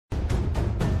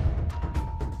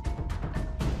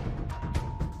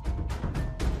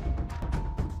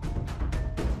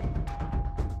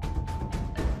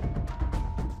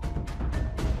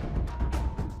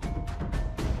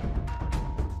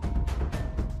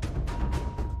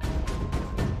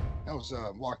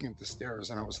was walking up the stairs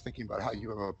and I was thinking about how you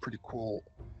have a pretty cool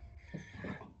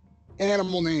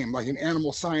animal name, like an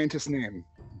animal scientist name.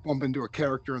 Bump into a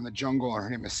character in the jungle and her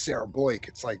name is Sarah Blake.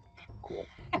 It's like, cool.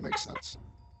 That makes sense.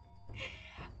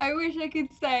 I wish I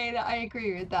could say that I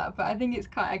agree with that, but I think it's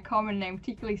quite a common name,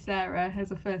 particularly Sarah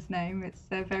as a first name. It's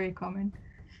very common.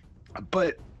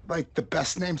 But like the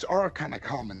best names are kind of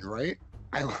common, right?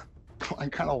 I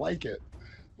kind of like it.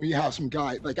 When you have some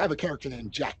guy, like I have a character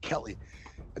named Jack Kelly.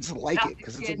 I just like That's it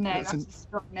because a good name. That's a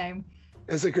strong name.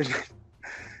 It's a good.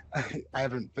 I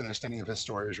haven't finished any of his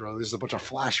stories really. There's a bunch of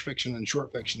flash fiction and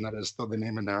short fiction that is throw the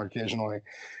name in there occasionally.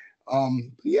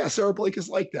 Yeah, Sarah Blake is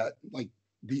like that, like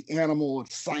the animal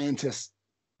scientist,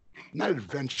 not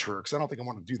adventurer, because I don't think I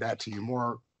want to do that to you.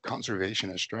 More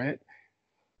conservationist, right?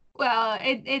 Well,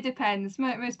 it depends.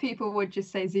 Most people would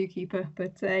just say zookeeper,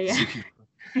 but yeah. Zookeeper.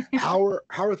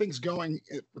 How are things going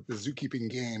with the zookeeping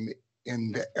game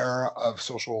in the era of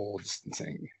social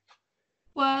distancing?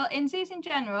 Well, in zoos in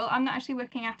general, I'm not actually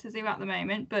working at a zoo at the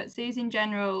moment, but zoos in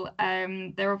general,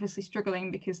 they're obviously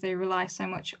struggling because they rely so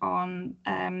much on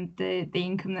the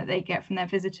income that they get from their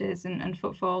visitors and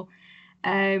footfall.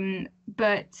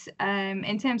 But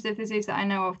in terms of the zoos that I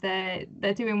know of,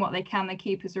 they're doing what they can. The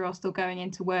keepers are all still going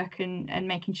into work and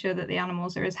making sure that the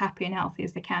animals are as happy and healthy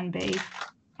as they can be.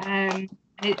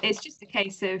 It's just a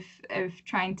case of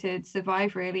trying to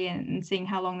survive really and seeing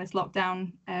how long this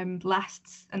lockdown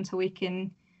lasts until we can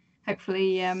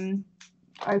hopefully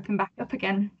open back up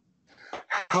again.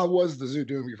 How was the zoo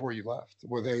doing before you left?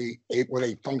 Were they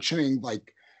functioning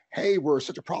like, hey, we're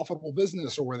such a profitable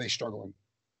business, or were they struggling?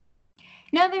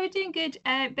 No, they were doing good.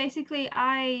 Basically,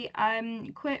 I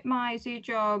quit my zoo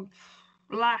job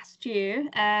last year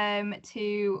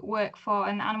to work for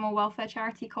an animal welfare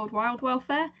charity called Wild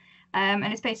Welfare. And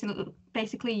it's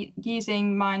basically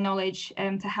using my knowledge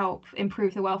to help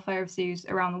improve the welfare of zoos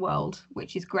around the world,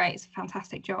 which is great. It's a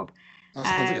fantastic job. That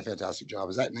sounds like a fantastic job.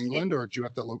 Is that in England, or do you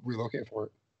have to relocate for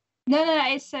it? No.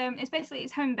 It's basically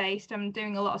home based. I'm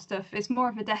doing a lot of stuff. It's more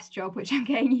of a desk job, which I'm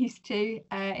getting used to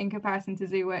in comparison to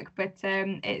zoo work. But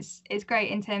it's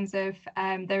great in terms of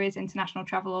there is international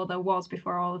travel, or there was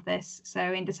before all of this. So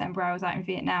in December I was out in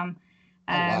Vietnam.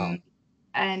 Wow.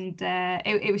 And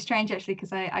it was strange actually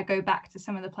because I go back to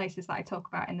some of the places that I talk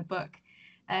about in the book,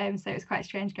 so it was quite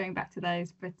strange going back to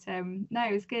those. But no,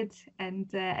 it was good, and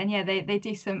yeah, they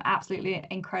do some absolutely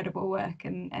incredible work,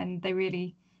 and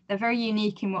they're very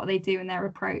unique in what they do and their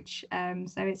approach.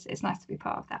 So it's nice to be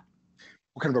part of that.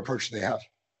 What kind of approach do they have?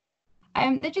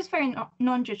 They're just very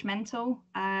non-judgmental.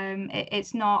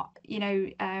 It's not,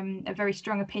 a very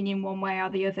strong opinion one way or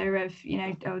the other of,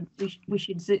 oh, we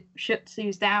should shut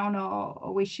zoos down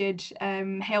or we should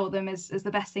hail them as the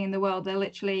best thing in the world. They're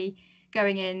literally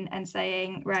going in and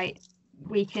saying, right,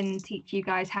 we can teach you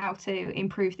guys how to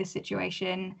improve this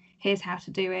situation. Here's how to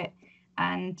do it.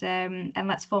 And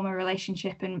let's form a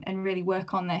relationship and really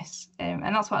work on this. And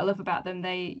that's what I love about them.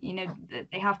 They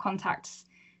have contacts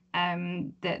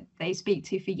that they speak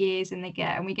to for years, and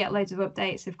we get loads of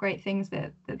updates of great things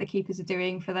that the keepers are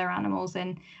doing for their animals.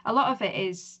 And a lot of it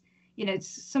is,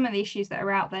 some of the issues that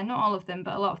are out there, not all of them,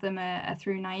 but a lot of them are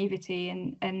through naivety,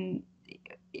 and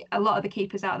a lot of the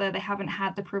keepers out there, they haven't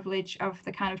had the privilege of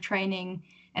the kind of training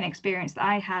and experience that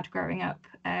I had growing up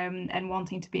and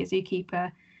wanting to be a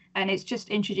zookeeper. And it's just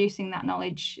introducing that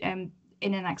knowledge in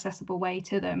an accessible way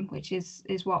to them, which is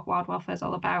what Wild Welfare is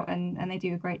all about, and they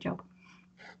do a great job.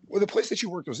 Well, the place that you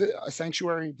worked, was it a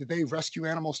sanctuary? Did they rescue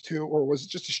animals too, or was it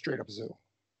just a straight up zoo?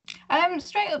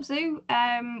 Straight up zoo.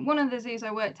 One of the zoos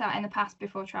I worked at in the past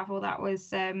before travel, that was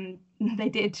they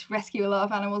did rescue a lot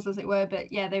of animals, as it were,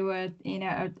 but yeah, they were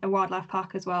a wildlife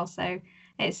park as well. So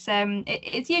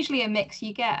it's usually a mix.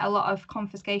 You get a lot of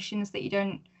confiscations that you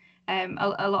don't.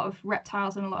 A lot of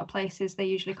reptiles in a lot of places, they're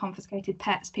usually confiscated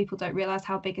pets. People don't realize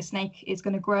how big a snake is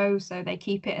going to grow, so they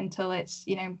keep it until it's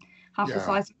half the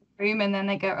size of the room, and then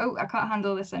they go, oh, I can't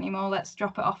handle this anymore, let's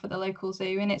drop it off at the local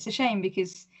zoo. And it's a shame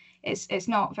because it's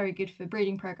not very good for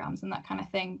breeding programs and that kind of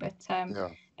thing. But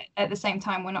at the same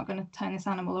time, we're not going to turn this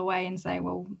animal away and say,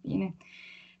 well,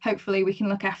 hopefully we can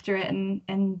look after it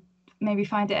and maybe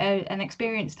find it an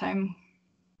experienced home.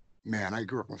 Man, I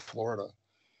grew up in Florida.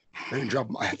 They didn't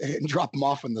drop them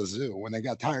off in the zoo. When they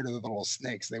got tired of the little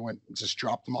snakes, they just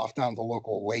dropped them off down the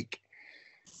local lake.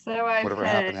 So whatever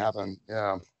happened.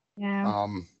 Yeah.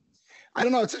 I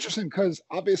don't know. It's interesting because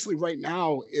obviously right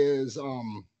now is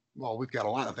we've got a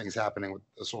lot of things happening with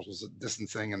the social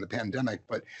distancing and the pandemic.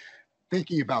 But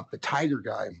thinking about the Tiger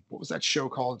Guy, what was that show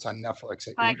called? It's on Netflix.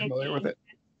 Are you familiar with it?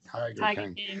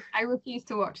 Tiger King. I refuse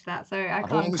to watch that, so I can't.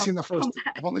 I've only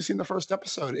seen the first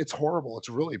episode. It's horrible. It's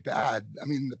really bad. I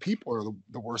mean, the people are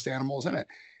the worst animals in it,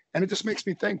 and it just makes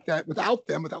me think that without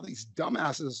them, without these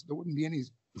dumbasses, there wouldn't be any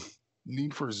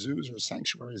need for zoos or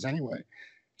sanctuaries anyway.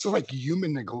 It's just like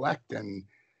human neglect and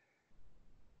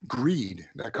greed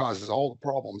that causes all the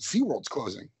problems. SeaWorld's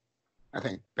closing, I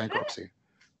think. Bankruptcy.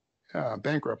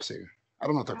 Bankruptcy. I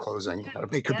don't know if they're closing,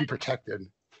 but they could be protected.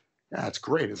 Yeah, it's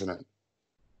great, isn't it?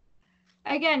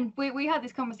 Again, we had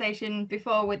this conversation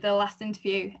before with the last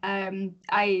interview.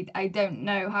 I don't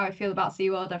know how I feel about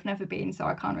SeaWorld. I've never been, so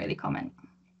I can't really comment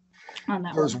on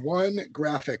that. There's one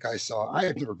graphic I saw. I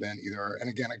have never been either. And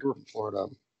again, I grew up in Florida.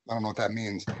 I don't know what that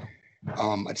means.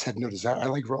 I just had no desire. I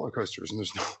like roller coasters, and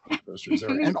there's no roller coasters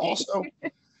there. And also,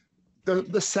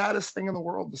 the saddest thing in the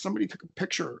world, somebody took a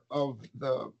picture of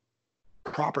the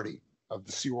property, of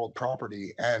the SeaWorld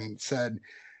property, and said,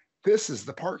 this is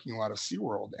the parking lot of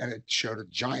SeaWorld. And it showed a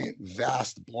giant,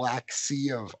 vast black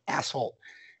sea of asphalt.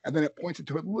 And then it pointed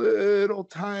to a little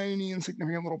tiny,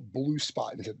 insignificant little blue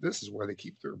spot and said, this is where they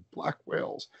keep their black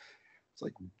whales. It's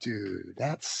like, dude,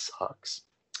 that sucks.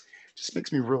 Just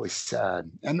makes me really sad.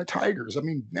 And the tigers, I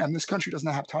mean, man, this country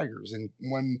doesn't have tigers. And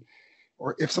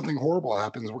if something horrible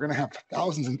happens, we're going to have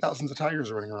thousands and thousands of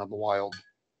tigers running around the wild.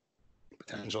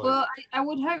 Potentially. Well, I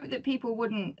would hope that people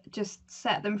wouldn't just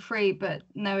set them free, but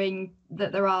knowing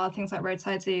that there are things like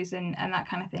roadside zoos and that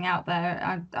kind of thing out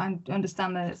there, I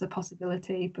understand that it's a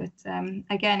possibility. But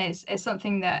again, it's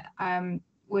something that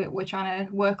we're trying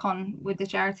to work on with the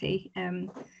charity.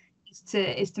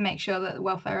 Is to make sure that the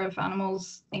welfare of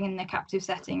animals in the captive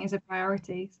setting is a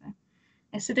priority. So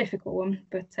it's a difficult one,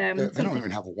 but they don't even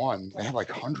have one. They have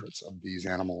like hundreds of these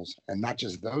animals, and not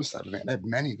just those types of animals. They have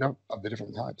many of the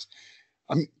different types.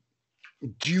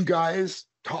 Do you guys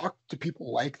talk to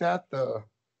people like that? The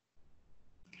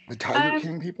Tiger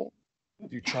King people? Do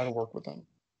you try to work with them?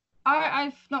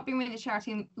 I've not been with the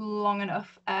charity long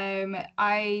enough.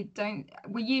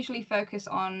 We usually focus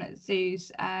on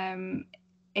zoos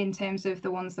in terms of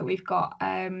the ones that we've got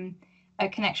a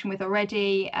connection with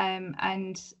already,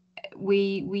 and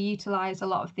we utilize a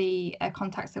lot of the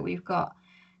contacts that we've got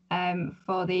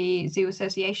for the zoo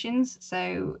associations.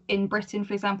 So in Britain,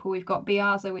 for example, we've got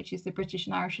BARZA, which is the British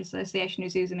and Irish Association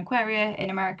of Zoos and Aquaria. In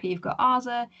America, you've got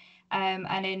ARZA,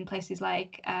 and in places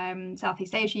like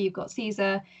Southeast Asia, you've got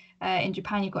CESA. In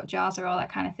Japan, you've got JASA, all that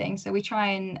kind of thing. So we try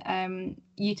and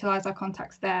utilize our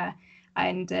contacts there.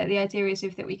 And the idea is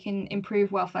that we can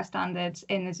improve welfare standards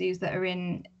in the zoos that are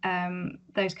in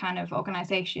those kind of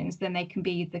organisations, then they can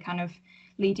be the kind of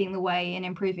leading the way in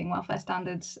improving welfare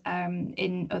standards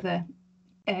in other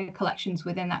collections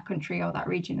within that country or that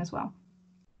region as well.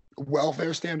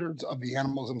 Welfare standards of the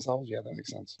animals themselves? Yeah, that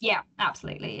makes sense. Yeah,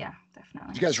 absolutely. Yeah,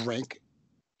 definitely. Do you guys rank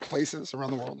places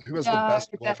around the world? Who has the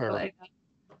best welfare? Definitely.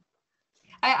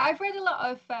 I've read a lot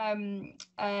of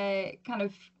kind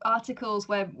of articles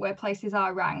where places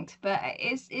are ranked, but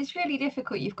it's really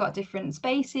difficult. You've got different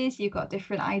spaces, you've got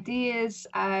different ideas.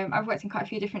 I've worked in quite a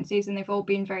few different zoos, and they've all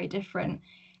been very different.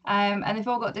 And they've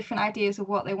all got different ideas of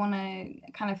what they want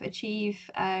to kind of achieve.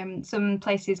 Some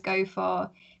places go for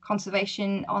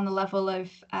conservation on the level of,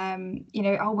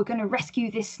 we're going to rescue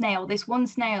this snail. This one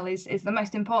snail is the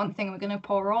most important thing. We're going to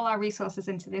pour all our resources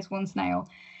into this one snail.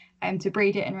 To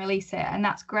breed it and release it, and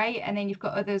that's great. And then you've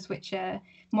got others which are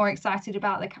more excited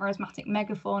about the charismatic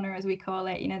megafauna, as we call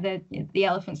it. The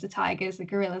elephants, the tigers, the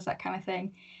gorillas, that kind of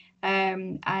thing.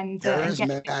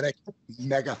 Charismatic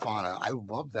megafauna. I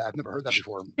love that. I've never heard that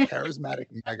before. Charismatic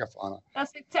megafauna.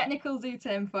 That's a technical zoo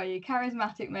term for you.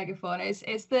 Charismatic megafauna.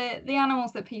 It's the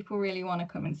animals that people really want to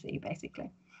come and see, basically.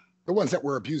 The ones that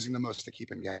we're abusing the most to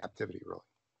keep in captivity, really.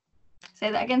 Say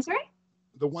that again, sorry?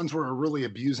 The ones we're really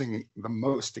abusing the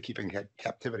most to keep in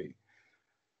captivity.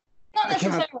 Not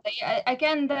necessarily.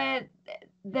 Again,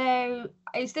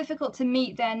 it's difficult to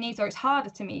meet their needs, or it's harder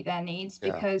to meet their needs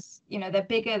because they're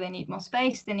bigger, they need more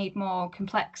space, they need more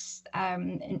complex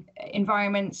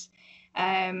environments,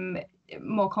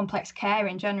 more complex care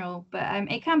in general. But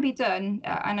it can be done.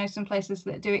 I know some places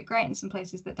that do it great and some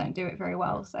places that don't do it very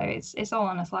well. So it's all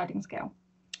on a sliding scale.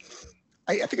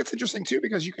 I think it's interesting too,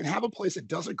 because you can have a place that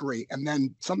does it great and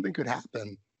then something could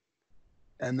happen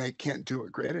and they can't do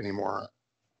it great anymore.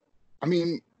 I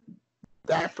mean,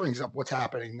 that brings up what's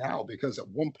happening now, because at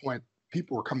one point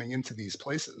people were coming into these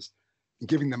places and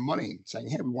giving them money saying,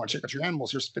 hey, we want to check out your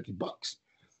animals. Here's $50.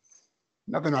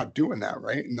 Now they're not doing that,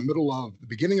 right? In the middle of the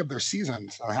beginning of their season,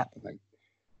 it's not happening.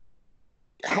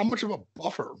 How much of a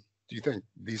buffer do you think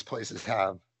these places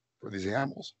have for these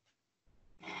animals?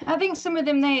 I think some of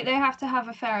them, they have to have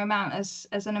a fair amount as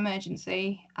an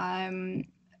emergency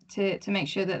to make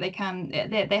sure that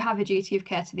they have a duty of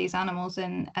care to these animals,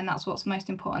 and that's what's most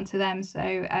important to them.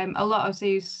 So a lot of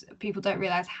zoos, people don't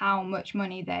realize how much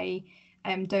money they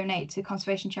donate to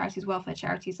conservation charities, welfare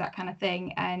charities, that kind of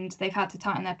thing, and they've had to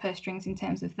tighten their purse strings in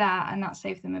terms of that, and that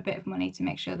saved them a bit of money to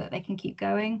make sure that they can keep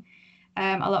going.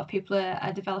 A lot of people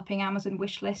are developing Amazon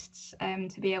wish lists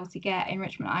to be able to get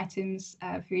enrichment items,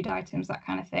 food items, that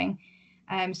kind of thing.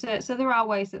 So there are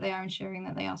ways that they are ensuring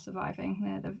that they are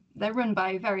surviving. They're run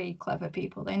by very clever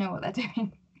people. They know what they're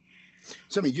doing.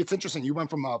 So I mean, it's interesting. You went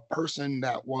from a person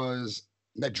that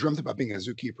dreamt about being a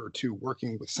zookeeper to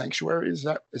working with sanctuaries.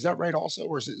 Is that right also,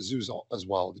 or is it zoos as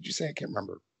well? Did you say? I can't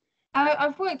remember.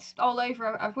 I've worked all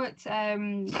over. I've worked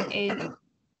in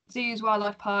zoos,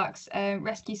 wildlife parks,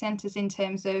 rescue centres in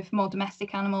terms of more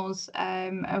domestic animals.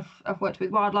 I've worked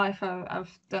with wildlife.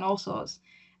 I've done all sorts.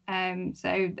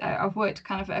 So I've worked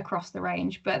kind of across the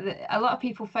range, but a lot of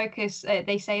people focus,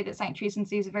 they say that sanctuaries and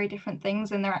zoos are very different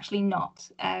things, and they're actually not.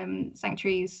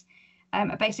 Sanctuaries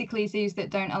are basically zoos that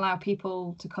don't allow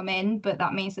people to come in, but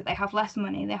that means that they have less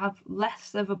money, they have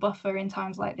less of a buffer in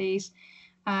times like these,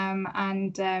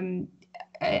 and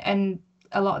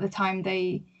a lot of the time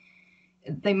they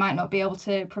might not be able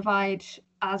to provide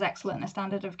as excellent a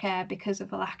standard of care because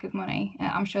of a lack of money.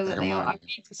 I'm sure that they are. I've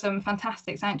been to some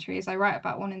fantastic sanctuaries. I write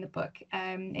about one in the book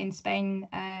in Spain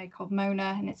called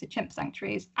Mona, and it's a chimp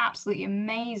sanctuary. It's absolutely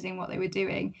amazing what they were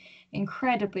doing,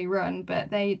 incredibly run,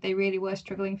 but they really were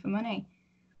struggling for money.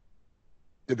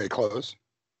 Did they close?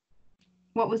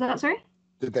 What was that, sorry?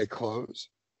 Did they close?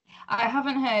 I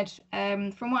haven't heard.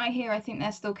 From what I hear, I think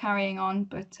they're still carrying on,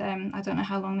 but I don't know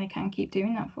how long they can keep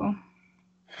doing that for.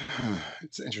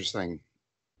 It's interesting.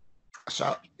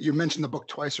 So you mentioned the book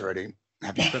twice already.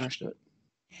 Have you finished it?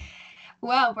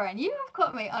 Well, Brian, you have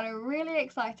caught me on a really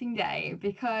exciting day,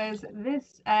 because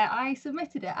I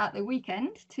submitted it at the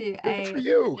weekend to Good for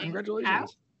you.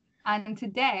 Congratulations. And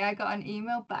today I got an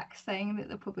email back saying that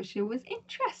the publisher was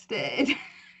interested.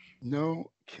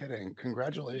 No kidding.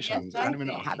 Congratulations. Yes, I don't even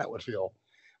know how that would feel.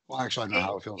 Well, actually, I know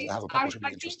how it feels to have a publisher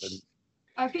be interested.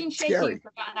 I've been shaking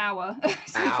for about an hour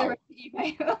since I read the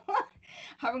email.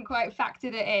 Haven't quite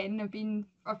factored it in.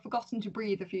 I've forgotten to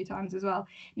breathe a few times as well.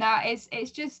 Now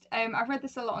it's just I've read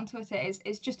this a lot on Twitter.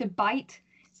 It's just a bite,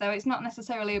 so it's not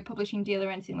necessarily a publishing deal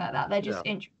or anything like that. They're just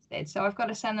interested. So I've got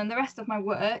to send them the rest of my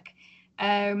work,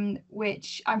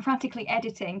 which I'm frantically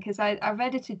editing, because I've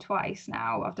edited twice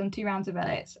now. I've done 2 rounds of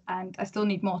edits, and I still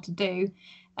need more to do.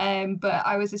 But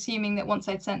I was assuming that once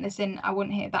I'd sent this in, I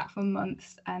wouldn't hear back for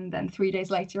months, and then 3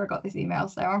 days later I got this email.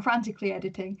 So I'm frantically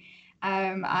editing,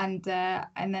 and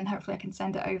then hopefully I can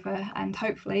send it over, and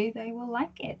hopefully they will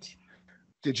like it.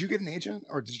 Did you get an agent,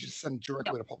 or did you just send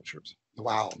directly to publishers?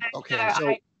 Wow.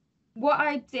 Okay. What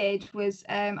I did was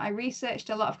I researched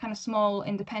a lot of kind of small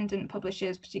independent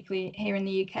publishers, particularly here in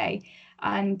the UK,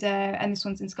 and this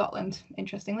one's in Scotland,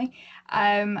 interestingly.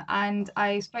 And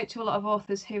I spoke to a lot of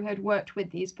authors who had worked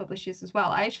with these publishers as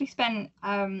well. I actually spent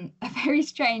a very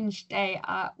strange day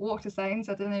at Waterstones.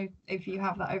 I don't know if you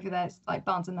have that over there. It's like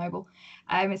Barnes and Noble.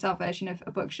 It's our version of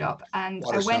a bookshop. And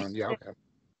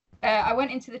I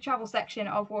went into the travel section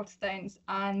of Waterstones,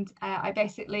 and I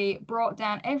basically brought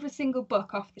down every single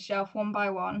book off the shelf one by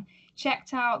one,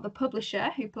 checked out the publisher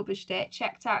who published it,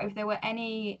 checked out if there were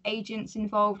any agents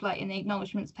involved, like in the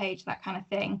acknowledgements page, that kind of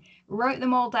thing, wrote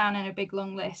them all down in a big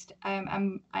long list,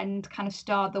 and kind of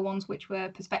starred the ones which were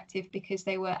prospective because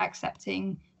they were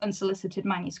accepting unsolicited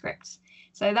manuscripts.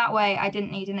 So that way I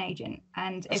didn't need an agent.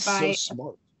 And That's so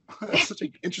smart. That's such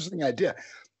an interesting idea.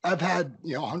 I've had,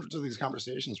 hundreds of these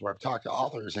conversations where I've talked to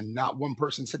authors, and not one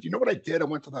person said, you know what I did? I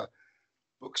went to the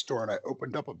bookstore and I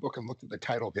opened up a book and looked at the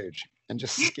title page and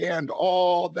just scanned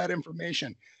all that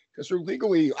information, because they're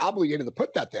legally obligated to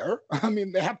put that there. I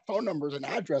mean, they have phone numbers and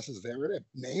addresses there, they have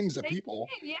names of people.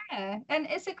 Yeah, and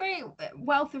it's a great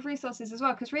wealth of resources as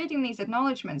well, because reading these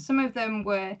acknowledgements, some of them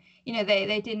were,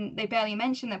 they barely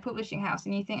mentioned their publishing house,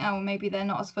 and you think, oh, well, maybe they're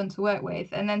not as fun to work with.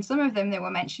 And then some of them they were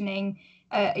mentioning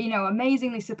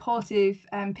amazingly supportive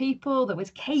people. There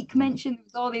was cake mentioned. There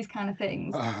was all these kind of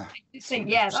things. I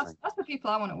think, that's the people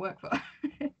I want to work for.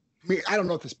 I mean, I don't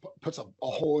know if this puts a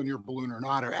hole in your balloon or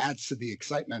not, or adds to the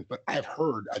excitement, but I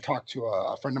talked to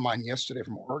a friend of mine yesterday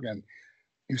from Oregon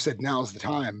who said now's the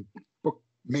time.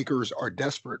 Bookmakers are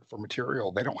desperate for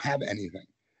material. They don't have anything.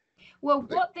 Well,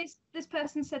 what this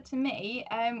person said to me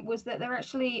was that they're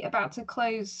actually about to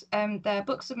close their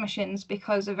book submissions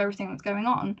because of everything that's going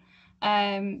on.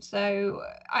 So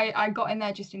I got in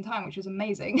there just in time, which was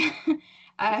amazing.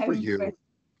 For you.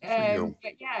 For you.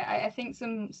 But yeah, I think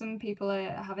some people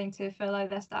are having to furlough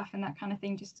their staff and that kind of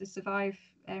thing just to survive.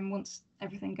 Once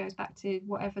everything goes back to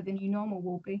whatever the new normal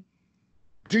will be.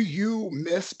 Do you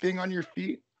miss being on your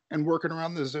feet and working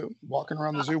around the zoo, walking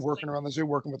around the zoo, working around the zoo,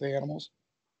 working with the animals?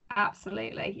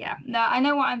 Absolutely, yeah. No, I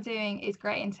know what I'm doing is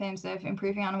great in terms of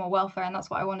improving animal welfare, and that's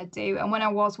what I want to do. And when I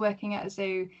was working at a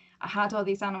zoo, I had all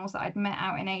these animals that I'd met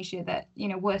out in Asia that, you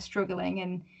know, were struggling,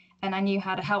 and I knew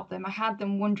how to help them. I had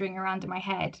them wandering around in my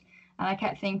head, and I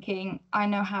kept thinking, I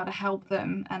know how to help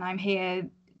them, and I'm here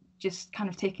just kind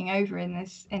of taking over in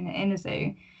this in a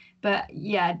zoo. But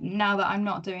yeah, now that I'm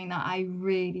not doing that, I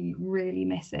really, really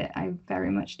miss it. I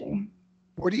very much do.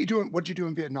 What are you doing? What did you do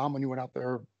in Vietnam when you went out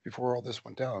there before all this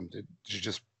went down? Did you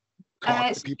just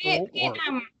talk to So people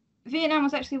or? Vietnam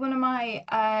was actually one of my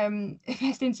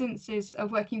first instances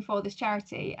of working for this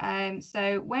charity.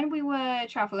 So when we were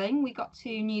traveling, we got to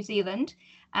New Zealand,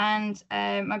 and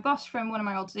my boss from one of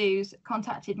my old zoos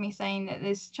contacted me saying that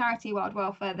this charity, Wild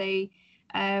Welfare, they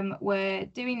were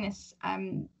doing this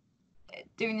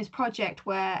project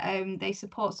where they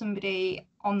support somebody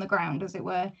on the ground, as it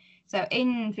were. So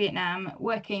in Vietnam,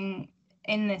 working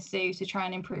in this zoo to try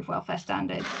and improve welfare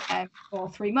standards for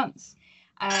 3 months.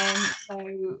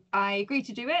 So I agreed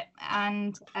to do it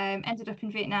and ended up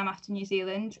in Vietnam after New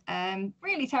Zealand,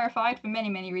 really terrified for many,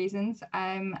 many reasons,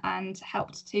 and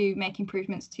helped to make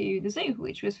improvements to the zoo,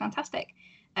 which was fantastic.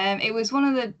 It was one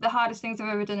of the hardest things I've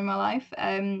ever done in my life.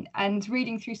 And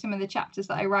reading through some of the chapters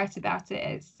that I write about it,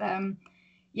 it's,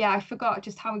 I forgot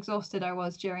just how exhausted I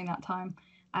was during that time,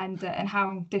 and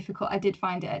how difficult I did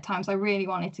find it at times. I really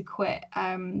wanted to quit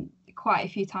quite a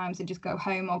few times and just go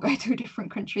home or go to a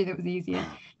different country that was easier.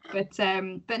 But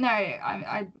no,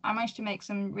 I managed to make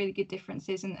some really good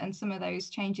differences, and some of those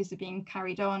changes are being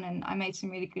carried on. And I made some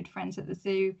really good friends at the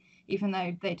zoo, even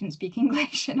though they didn't speak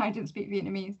English and I didn't speak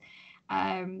Vietnamese.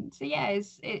 So yeah,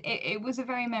 it was a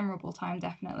very memorable time,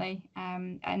 definitely,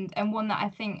 and one that I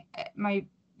think my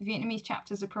Vietnamese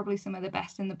chapters are probably some of the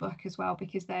best in the book as well,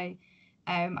 because I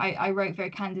wrote very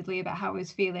candidly about how I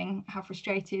was feeling, how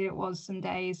frustrated it was some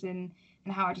days, and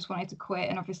how I just wanted to quit.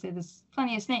 And obviously there's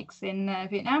plenty of snakes in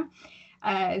Vietnam,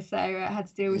 so I had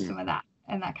to deal with some of that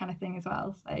and that kind of thing as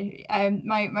well. So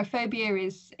my phobia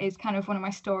is kind of one of my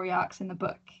story arcs in the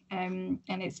book, and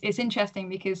it's interesting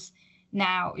because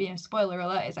now, you know, spoiler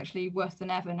alert, it's actually worse than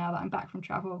ever now that I'm back from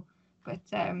travel. But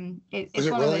it's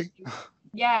one really? of those,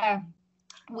 yeah,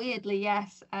 weirdly,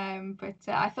 yes. But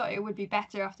I thought it would be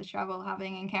better after travel,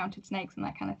 having encountered snakes and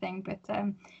that kind of thing. But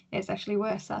it's actually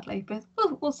worse, sadly. But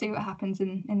we'll see what happens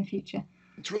in the future.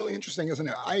 It's really interesting, isn't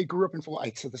it? I grew up in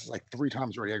Florida. I said this is like 3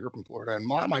 times already. I grew up in Florida, and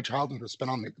my childhood was spent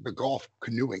on the Gulf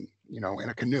canoeing, you know, in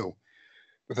a canoe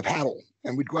with a paddle.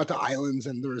 And we'd go out to islands,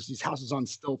 and there's these houses on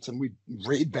stilts, and we'd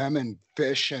raid them and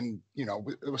fish. And, you know,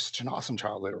 it was such an awesome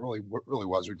childhood. It really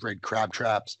was. We'd raid crab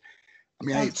traps. I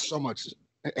mean, I ate so much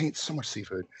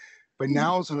seafood. But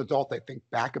now as an adult, I think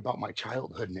back about my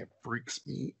childhood, and it freaks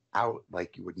me out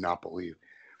like you would not believe.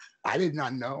 I did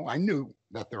not know. I knew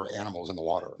that there were animals in the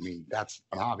water. I mean, that's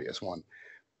an obvious one.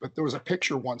 But there was a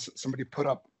picture once that somebody put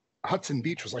up. Hudson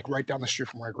Beach was like right down the street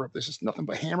from where I grew up. There's just nothing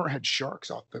but hammerhead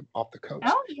sharks off the coast.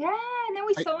 Oh yeah, and then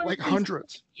we saw like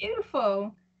hundreds.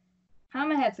 Beautiful.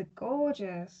 Hammerheads are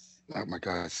gorgeous. Oh my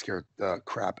God, it scared the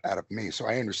crap out of me. So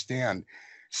I understand.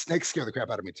 Snakes scare the crap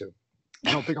out of me too.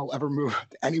 I don't think I'll ever move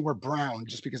anywhere brown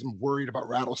just because I'm worried about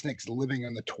rattlesnakes living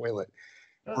in the toilet,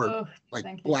 or like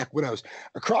black widows.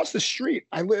 Across the street,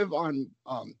 I live on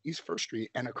East First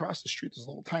Street, and across the street there's a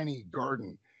little tiny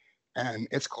garden, and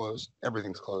it's closed.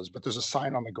 Everything's closed, but there's a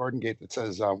sign on the garden gate that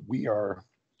says we are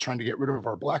trying to get rid of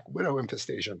our black widow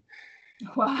infestation.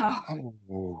 Wow.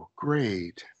 Oh,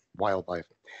 great wildlife.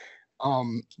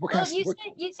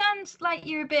 You sound like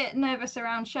you're a bit nervous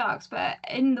around sharks, but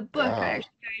in the book I actually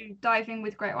go diving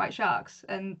with great white sharks,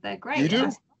 and they're great. You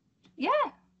do? Yeah.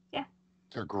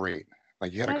 They're great.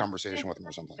 Like you had a conversation with them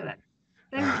or something.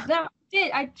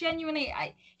 I genuinely,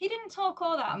 he didn't talk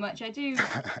all that much. I do.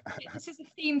 This is a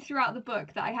theme throughout the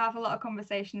book that I have a lot of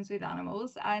conversations with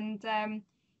animals, and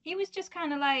he was just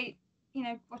kind of like, you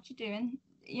know, what you doing?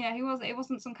 You know, it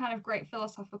wasn't some kind of great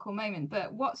philosophical moment,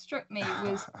 but what struck me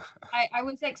was I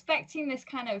was expecting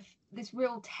this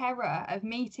real terror of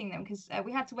meeting them, because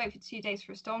we had to wait for 2 days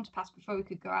for a storm to pass before we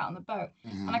could go out on the boat.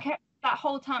 And that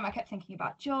whole time I kept thinking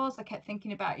about Jaws. I kept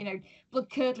thinking about, you know, blood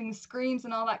curdling screams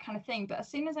and all that kind of thing. But as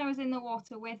soon as I was in the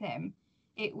water with him,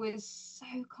 it was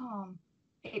so calm.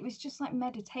 It was just like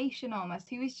meditation almost.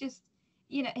 He was just,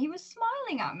 you know, he was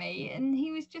smiling at me, and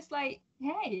he was just like,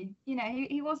 hey, you know,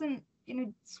 he wasn't, you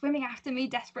know, swimming after me,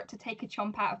 desperate to take a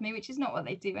chomp out of me, which is not what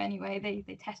they do anyway.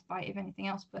 They test bite, if anything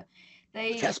else. But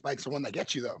The test bike's the one that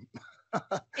gets you, though.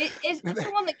 It's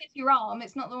the one that gets your arm.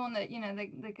 It's not the one that, you know,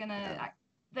 they're gonna.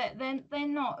 They're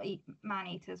not man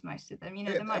eaters, most of them. You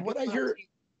know, they might. What I hear,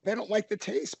 they don't like the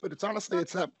taste, but it's honestly,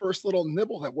 it's that first little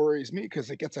nibble that worries me, because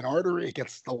it gets an artery, it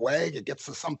gets the leg, it gets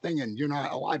to something, and you're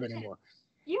not alive anymore.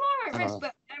 You are at risk,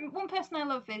 but one person I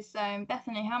love is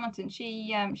Bethany Hamilton.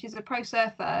 She's a pro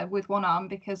surfer with one arm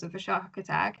because of a shark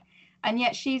attack, and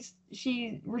yet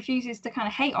she refuses to kind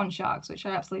of hate on sharks, which I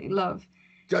absolutely love.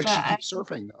 Does she keep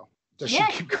surfing though? Does she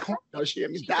keep going? Does she? I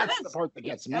mean, that's the part that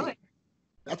gets me.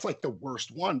 That's like the worst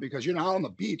one, because you're not on the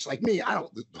beach. Like me, I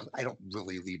don't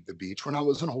really leave the beach. When I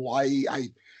was in Hawaii, I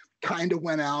kind of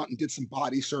went out and did some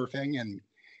body surfing, and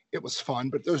it was fun,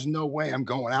 but there's no way I'm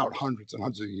going out hundreds and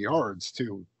hundreds of yards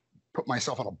to put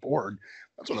myself on a board.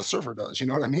 That's what a surfer does. You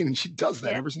know what I mean? And she does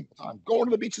that every single time. Going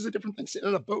to the beach is a different thing. Sitting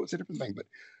in a boat is a different thing. But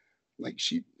like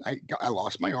I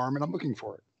lost my arm and I'm looking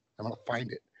for it. I'm going to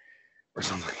find it or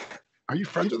something. Are you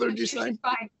friends with her, do you say?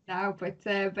 Fine now, but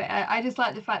I just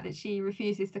like the fact that she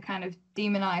refuses to kind of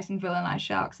demonize and villainize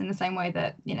sharks in the same way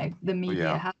that, you know, the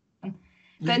media has.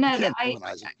 But no,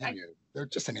 they're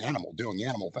just an animal doing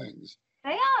animal things.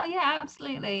 They are, yeah,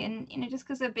 absolutely. And, you know, just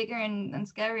because they're bigger and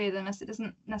scarier than us, it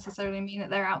doesn't necessarily mean that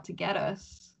they're out to get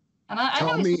us. And I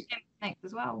know snakes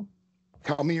as well.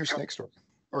 Tell me your snake story.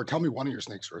 Or tell me one of your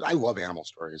snake stories. I love animal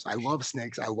stories. I love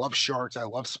snakes. I love sharks. I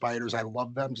love spiders. I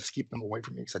love them. Just keep them away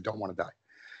from me because I don't want to die.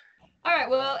 All right.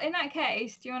 Well, in that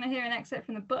case, do you want to hear an excerpt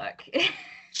from the book?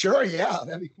 Sure. Yeah,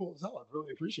 that'd be cool as hell. I'd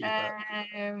really appreciate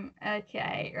that.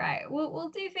 Okay. Right. We'll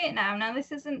do Vietnam. Now,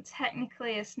 this isn't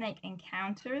technically a snake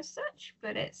encounter as such,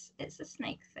 but it's a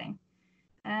snake thing.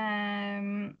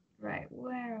 Right.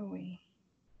 Where are we?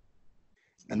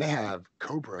 And they have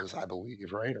cobras, I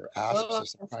believe, right? Or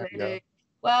asps or something.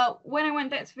 Well, when I went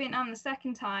back to Vietnam the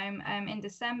second time in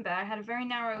December, I had a very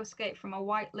narrow escape from a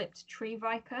white-lipped tree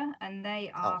viper, and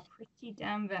they are pretty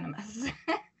damn venomous.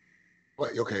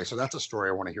 Well, okay, so that's a story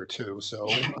I want to hear too. So,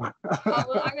 well,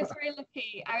 I was very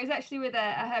lucky. I was actually with a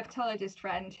herpetologist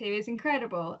friend who is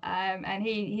incredible, and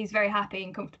he's very happy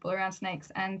and comfortable around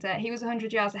snakes. And he was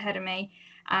 100 yards ahead of me,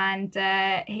 and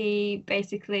he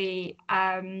basically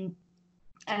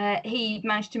he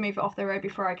managed to move it off the road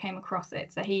before I came across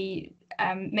it. So he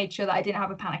made sure that I didn't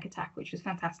have a panic attack, which was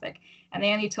fantastic. And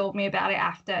they only told me about it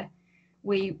after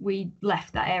we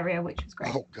left that area, which was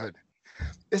great. Oh, good.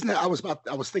 Isn't it? I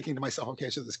was thinking to myself, okay,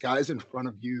 so this guy's in front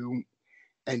of you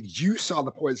and you saw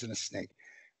the poisonous snake.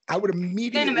 I would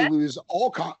immediately lose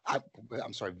all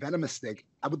venomous snake.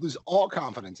 I would lose all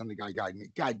confidence in the guy guiding me.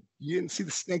 God, you didn't see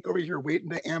the snake over here waiting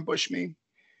to ambush me?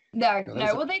 No.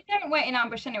 Well, they don't wait in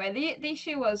ambush anyway. The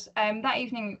issue was that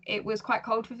evening it was quite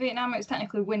cold for Vietnam. It was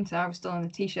technically winter. I was still in a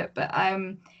t-shirt, but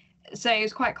so it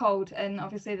was quite cold, and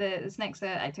obviously the snakes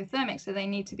are ectothermic, so they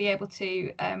need to be able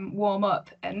to warm up.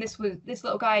 And this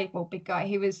little guy, well, big guy,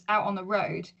 he was out on the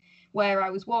road where I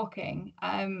was walking,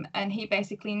 and he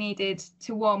basically needed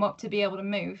to warm up to be able to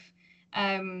move.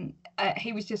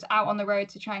 He was just out on the road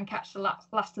to try and catch the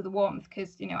last of the warmth,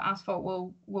 because, you know, asphalt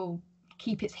will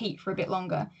keep its heat for a bit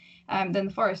longer than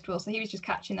the forest will. So he was just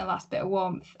catching the last bit of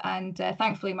warmth, and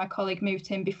thankfully my colleague moved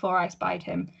him before I spied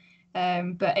him.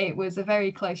 But it was a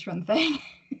very close run thing.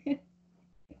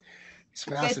 It's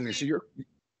fascinating. So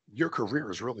your career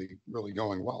is really, really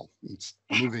going well. It's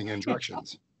moving in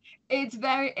directions.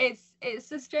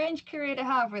 It's a strange career to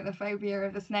have with a phobia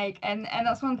of a snake, and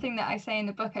that's one thing that I say in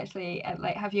the book, actually.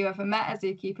 Like, have you ever met a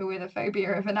zookeeper with a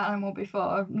phobia of an animal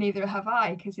before? Neither have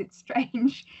I, because it's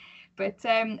strange. But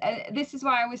this is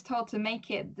why I was told to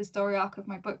make it the story arc of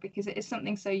my book, because it is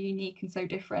something so unique and so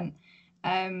different.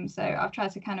 So I've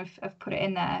tried to kind of put it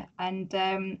in there, and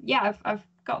I've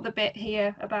got the bit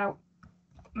here about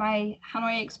my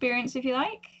Hanoi experience, if you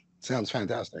like. Sounds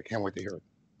fantastic. Can't wait to hear it.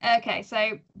 Okay,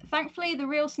 so thankfully the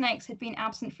real snakes had been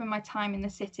absent from my time in the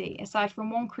city, aside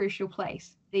from one crucial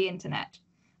place, the internet.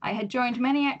 I had joined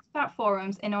many expat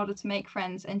forums in order to make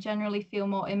friends and generally feel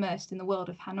more immersed in the world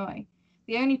of Hanoi.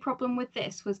 The only problem with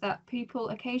this was that people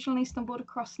occasionally stumbled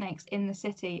across snakes in the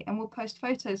city and would post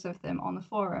photos of them on the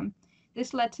forum.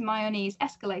 This led to my unease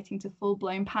escalating to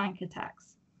full-blown panic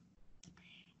attacks.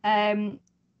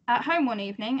 At home one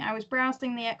evening, I was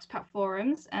browsing the expat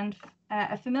forums, and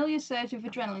a familiar surge of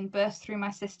adrenaline burst through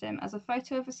my system as a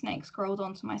photo of a snake scrolled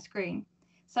onto my screen.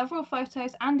 Several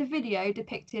photos and a video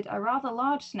depicted a rather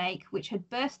large snake which had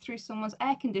burst through someone's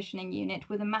air conditioning unit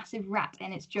with a massive rat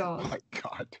in its jaws. Oh my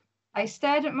God. I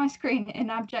stared at my screen in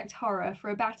abject horror for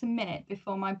about a minute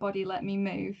before my body let me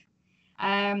move.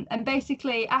 And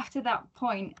basically after that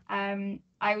point, I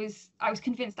was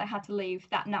convinced I had to leave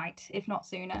that night, if not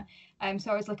sooner.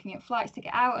 So I was looking at flights to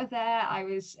get out of there. I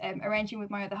was arranging with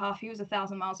my other half. He was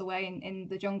 1,000 miles away in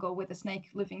the jungle with a snake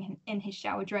living in his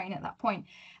shower drain at that point,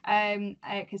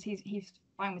 because he's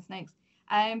fine with snakes.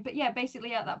 But yeah,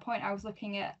 basically at that point, I was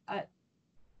looking at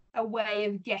a way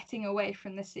of getting away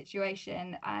from this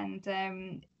situation, and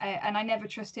I never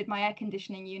trusted my air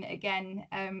conditioning unit again.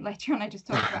 Later on, I just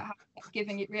talked about how I was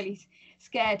giving it really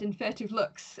scared and furtive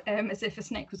looks, as if a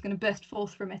snake was going to burst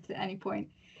forth from it at any point.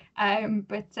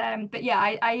 But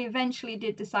yeah, I eventually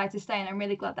did decide to stay, and I'm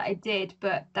really glad that I did.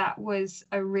 But that was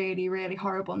a really, really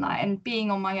horrible night, and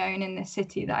being on my own in this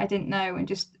city that I didn't know, and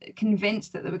just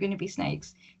convinced that there were going to be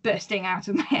snakes bursting out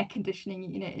of my air conditioning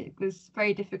unit, it was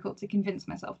very difficult to convince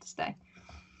myself to stay.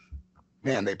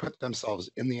 Man, they put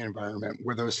themselves in the environment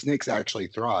where those snakes actually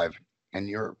thrive, and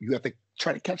you have to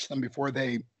try to catch them before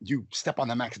you step on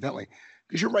them accidentally.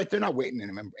 Because you're right, they're not waiting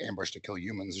in an ambush to kill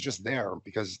humans. They're just there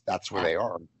because that's where they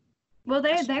are. Well,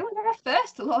 they were there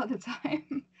first a lot of the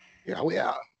time. Yeah, well,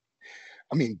 yeah.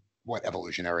 I mean, what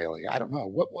evolutionarily? I don't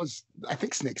know. I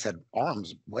think snakes had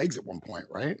arms, legs at one point,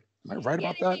 right? Am I right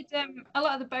about that? A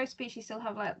lot of the bow species still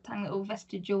have like tiny little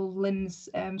vestigial limbs.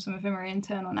 Some of them are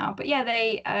internal now, but yeah,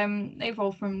 they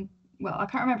evolved from. Well, I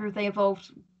can't remember if they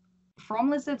evolved from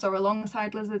lizards or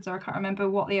alongside lizards, or I can't remember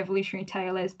what the evolutionary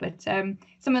tale is. But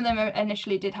some of them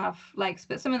initially did have legs,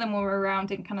 but some of them were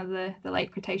around in kind of the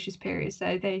late Cretaceous period,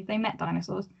 so they met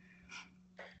dinosaurs.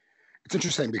 It's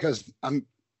interesting because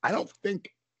I don't think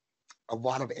a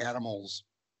lot of animals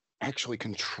actually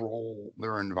control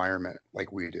their environment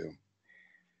like we do.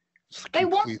 They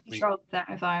want to control their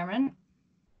environment.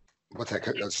 What's that?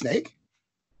 A snake?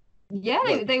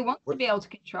 Yeah, they want to be able to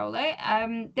control it.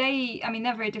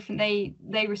 They're very different.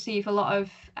 They receive a lot of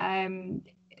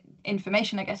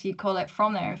information, I guess you'd call it,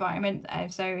 from their environment.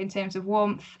 So in terms of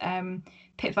warmth,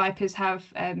 pit vipers have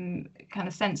kind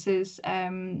of sensors,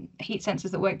 heat sensors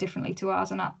that work differently to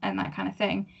ours, and that kind of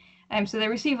thing. So they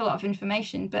receive a lot of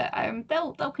information, but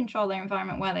they'll control their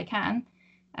environment where they can,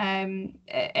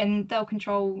 and they'll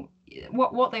control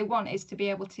what they want is to be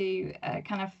able to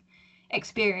kind of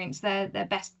experience their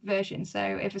best version. So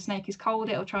if a snake is cold,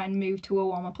 it'll try and move to a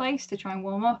warmer place to try and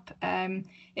warm up.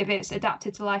 If it's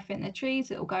adapted to life in the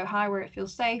trees, it'll go high where it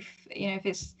feels safe.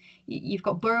 If you've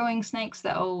got burrowing snakes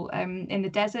that'll in the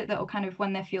desert that'll kind of,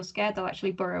 when they feel scared, they'll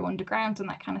actually burrow underground and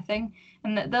that kind of thing.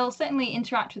 And that they'll certainly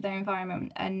interact with their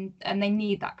environment, and they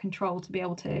need that control to be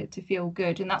able to feel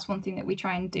good. And that's one thing that we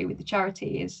try and do with the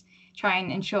charity, is try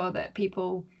and ensure that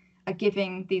people are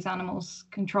giving these animals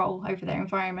control over their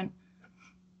environment.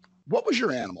 What was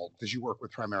your animal that you work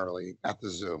with primarily at the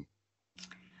zoo?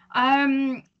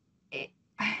 I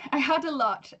had a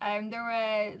lot.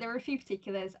 There were a few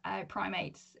particulars.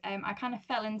 Primates. I kind of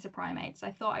fell into primates.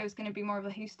 I thought I was going to be more of a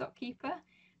Hostock keeper.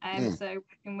 So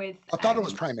working with. I thought it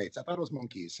was primates. I thought it was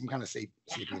monkeys. Some kind of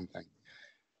sapien thing.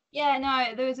 Yeah,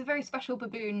 no, there was a very special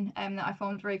baboon that I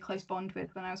formed a very close bond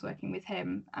with when I was working with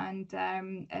him, and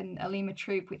a lemur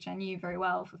troop, which I knew very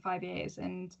well for 5 years,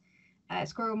 and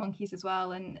squirrel monkeys as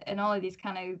well, and all of these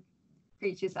kind of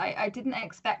creatures. I didn't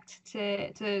expect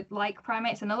to like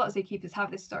primates, and a lot of zookeepers have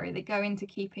this story. They go into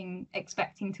keeping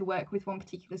expecting to work with one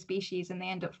particular species, and they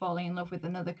end up falling in love with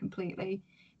another completely.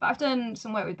 But I've done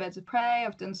some work with birds of prey.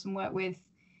 I've done some work with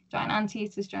giant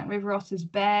anteaters, giant river otters,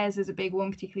 bears is a big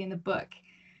one, particularly in the book.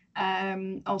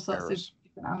 All sorts of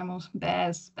different animals.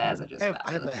 Bears are just.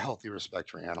 I have a healthy respect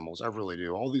for animals. I really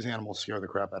do. All these animals scare the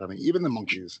crap out of me. Even the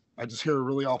monkeys. I just hear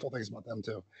really awful things about them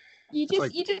too. You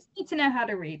just need to know how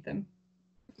to read them.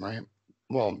 Right.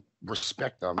 Well,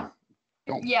 respect them.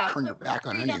 Don't turn your back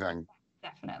on anything.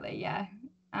 Definitely. Yeah.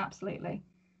 Absolutely.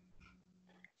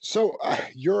 So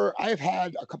I've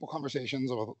had a couple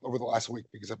conversations over the last week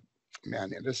because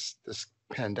man, this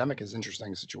pandemic is an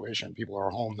interesting situation. People are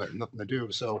home, there's nothing to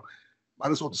do, so might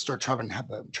as well just start trying to have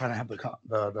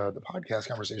the podcast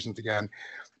conversations again.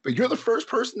 But you're the first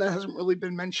person that hasn't really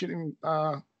been mentioning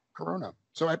Corona,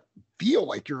 so I feel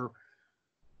like you're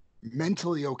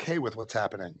mentally okay with what's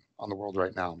happening on the world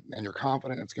right now, and you're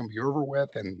confident it's going to be over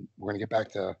with, and we're going to get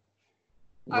back to.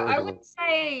 I would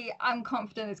say I'm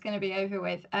confident it's going to be over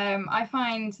with. I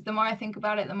find the more I think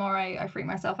about it, the more I freak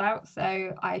myself out.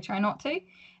 So I try not to.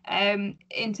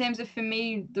 In terms of, for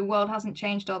me, the world hasn't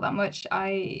changed all that much.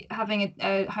 Having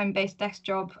a home-based desk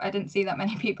job, I didn't see that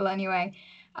many people anyway.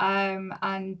 Me and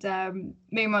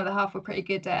my other half were pretty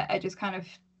good at just kind of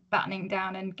battening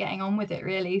down and getting on with it,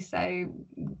 really. So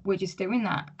we're just doing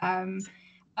that. I'm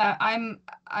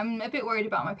a bit worried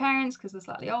about my parents because they're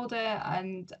slightly older,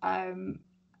 and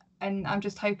and I'm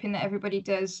just hoping that everybody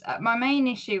does. My main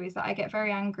issue is that I get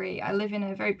very angry. I live in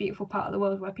a very beautiful part of the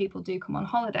world where people do come on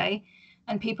holiday,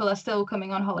 and people are still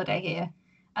coming on holiday here,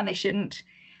 and they shouldn't,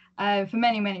 for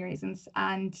many, many reasons.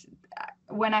 And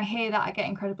when I hear that, I get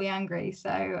incredibly angry.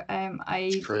 So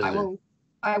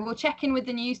I will check in with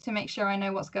the news to make sure I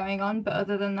know what's going on. But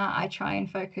other than that, I try and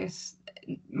focus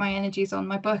my energies on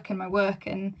my book and my work,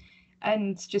 and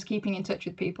just keeping in touch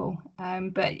with people.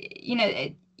 But you know,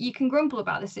 you can grumble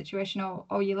about the situation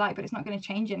all you like, but it's not going to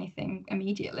change anything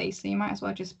immediately. So you might as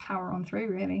well just power on through,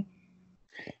 really.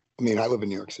 I mean, I live in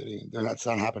New York City. That's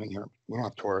not happening here. We don't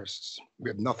have tourists.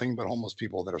 We have nothing but homeless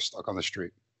people that are stuck on the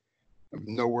street.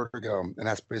 Nowhere to go. And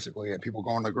that's basically it. People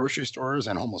going to grocery stores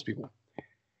and homeless people.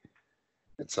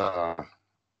 It's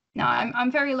No,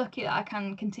 I'm very lucky that I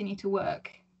can continue to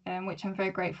work, which I'm very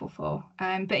grateful for.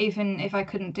 But even if I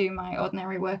couldn't do my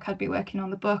ordinary work, I'd be working on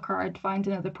the book, or I'd find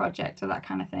another project or that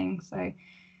kind of thing. So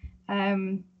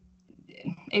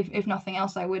if nothing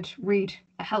else, I would read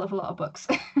a hell of a lot of books.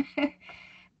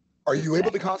 Are you able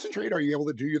to concentrate? Are you able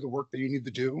to do the work that you need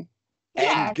to do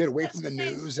and get away from the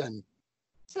news? And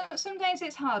so some days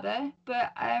it's harder,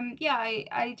 but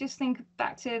I just think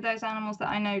back to those animals that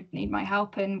I know need my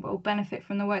help and will benefit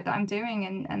from the work that I'm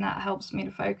doing, and that helps me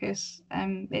to focus.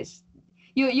 It's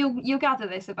you'll gather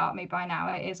this about me by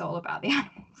now. It is all about the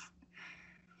animals.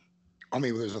 I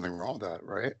mean, there's nothing wrong with that,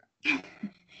 right?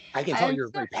 I can tell you're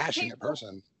a very passionate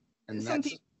person, and some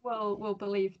people will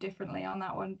believe differently on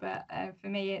that one, but for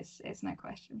me, it's no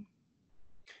question.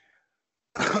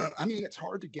 I mean, it's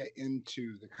hard to get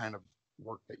into the kind of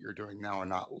work that you're doing now and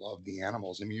not love the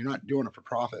animals. I mean, you're not doing it for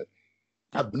profit.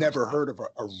 I've never heard of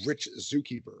a rich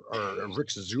zookeeper or a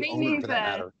rich zoo owner, for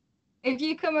that matter. If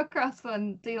you come across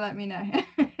one, do let me know.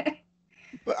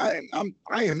 But I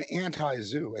am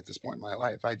anti-zoo at this point in my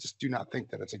life. I just do not think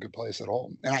that it's a good place at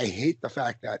all. And I hate the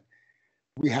fact that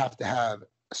we have to have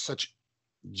such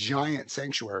giant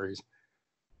sanctuaries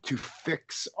to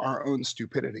fix our own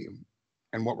stupidity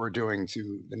and what we're doing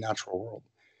to the natural world.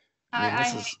 I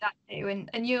hate that too,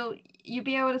 and you'll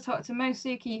be able to talk to most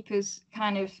zookeepers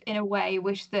kind of in a way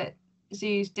wish that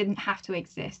zoos didn't have to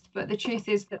exist, but the truth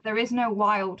is that there is no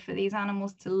wild for these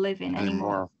animals to live in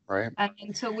anymore, right? And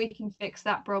until we can fix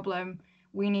that problem,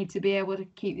 we need to be able to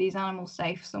keep these animals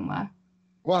safe somewhere.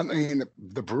 Well, I mean,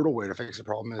 the brutal way to fix the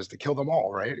problem is to kill them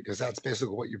all, right? Because that's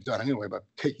basically what you've done anyway, by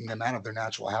taking them out of their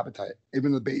natural habitat.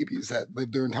 Even the babies that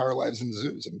live their entire lives in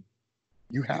zoos, and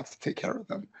you have to take care of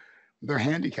them. They're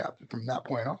handicapped from that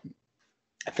point on,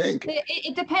 I think.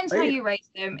 It depends how you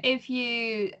raise them. If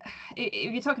you're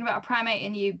talking about a primate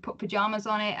and you put pajamas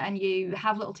on it and you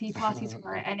have little tea parties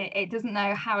for it, and it doesn't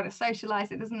know how to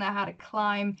socialize, it doesn't know how to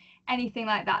climb, anything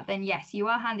like that, then yes, you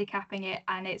are handicapping it,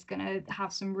 and it's going to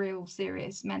have some real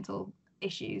serious mental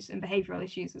issues and behavioral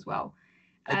issues as well.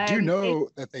 I do know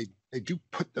that they do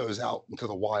put those out into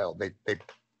the wild. They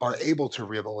are able to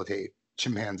rehabilitate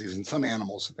chimpanzees and some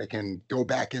animals so they can go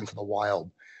back into the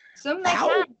wild. Some they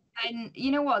can. And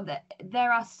you know what?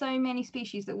 There are so many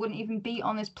species that wouldn't even be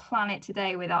on this planet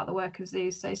today without the work of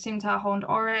zoos. So scimitar horned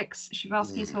oryx,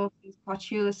 Przewalski's horses,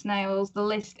 Partula snails. The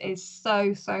list is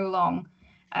so long.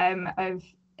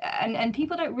 And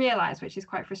people don't realize, which is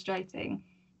quite frustrating.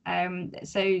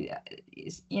 Scimitar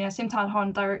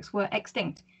horned oryx were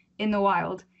extinct in the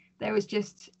wild. There was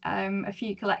just a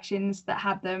few collections that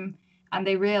had them, and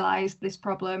they realized this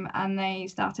problem, and they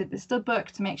started the stud book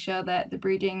to make sure that the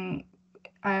breeding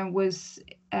was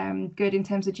good in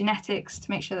terms of genetics, to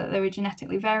make sure that they were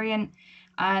genetically variant.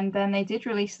 And then they did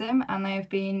release them, and they have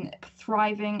been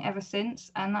thriving ever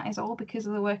since. And that is all because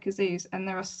of the work of zoos. And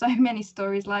there are so many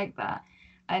stories like that,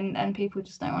 and people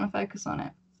just don't want to focus on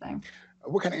it. So,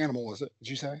 what kind of animal is it? Did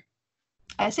you say?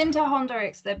 Scimitar horned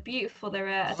oryx. They're beautiful. They're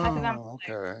a type of animal.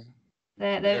 Okay.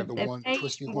 They're the one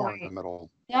twisty horn in the middle.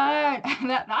 No,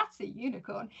 that's a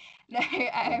unicorn. No,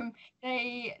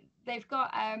 they've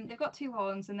got two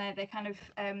horns, and they're kind of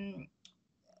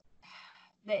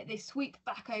they sweep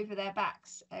back over their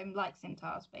backs like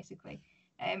scimitars basically.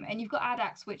 And you've got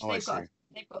addax, which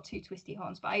they've got two twisty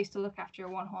horns. But I used to look after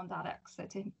a one-horned addax, so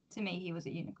to me he was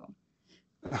a unicorn.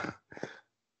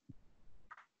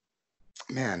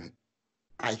 Man,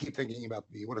 I keep thinking about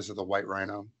the white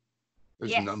rhino.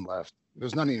 There's none left.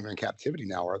 There's none even in captivity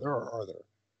now, are there? Or are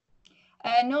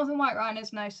there? Northern white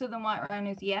rhinos, no. Southern white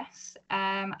rhinos, yes.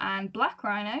 And black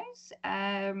rhinos.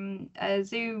 A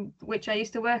zoo which I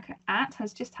used to work at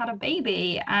has just had a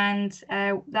baby, and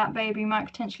that baby might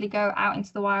potentially go out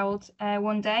into the wild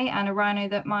one day. And a rhino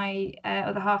that my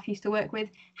other half used to work with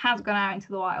has gone out into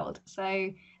the wild. So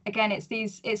again,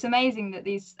 it's amazing that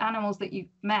these animals that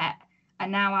you've met are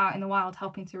now out in the wild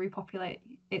helping to repopulate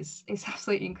it's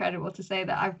absolutely incredible to say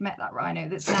that I've met that rhino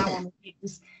that's now on the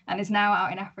news and is now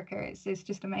out in Africa. It's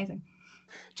just amazing.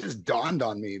 Just dawned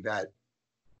on me that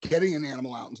getting an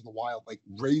animal out into the wild, like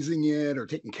raising it or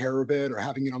taking care of it or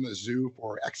having it on the zoo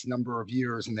for X number of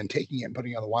years and then taking it and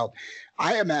putting it on the wild,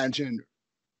 I imagine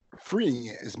freeing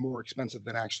it is more expensive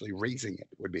than actually raising it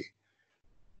would be.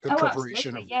 The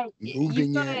preparation of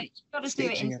moving it. You've got to do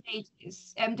it in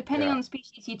stages. Depending on the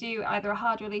species, you do either a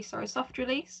hard release or a soft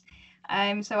release.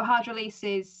 So a hard release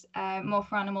is more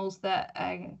for animals that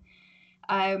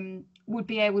would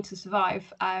be able to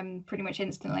survive pretty much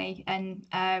instantly, and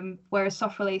whereas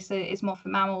soft release is more for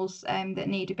mammals that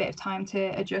need a bit of time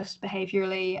to adjust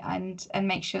behaviorally and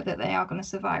make sure that they are going to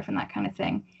survive and that kind of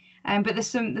thing. But there's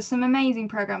some amazing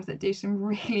programs that do some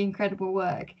really incredible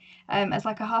work as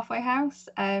like a halfway house.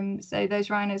 So those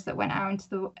rhinos that went out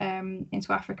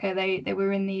into Africa, they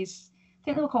were in these, I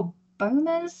think they were called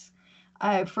bomas,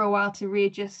 for a while to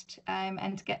readjust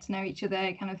and to get to know each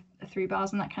other, kind of through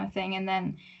bars and that kind of thing. And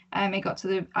then it got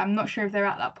to I'm not sure if they're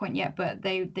at that point yet, but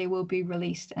they will be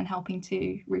released and helping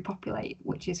to repopulate,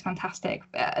 which is fantastic.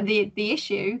 The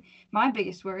issue, my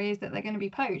biggest worry, is that they're going to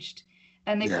be poached.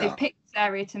 And they've picked this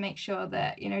area to make sure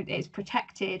that, it's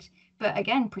protected. But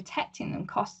again, protecting them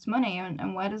costs money.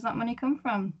 And where does that money come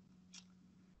from?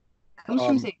 It comes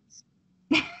from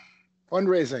zoos.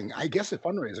 Fundraising. I guess it's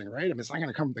fundraising, right? I mean, it's not going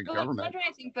to come from the government.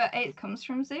 Fundraising, but it comes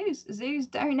from zoos. Zoos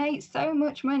donate so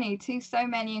much money to so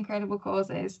many incredible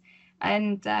causes.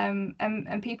 And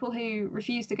people who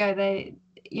refuse to go,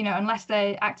 unless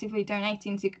they're actively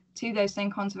donating to those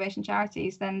same conservation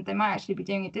charities, then they might actually be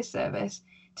doing a disservice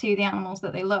to the animals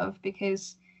that they love,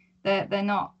 because they're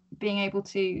not being able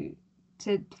to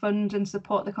fund and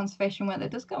support the conservation work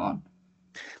that does go on.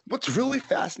 What's really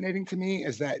fascinating to me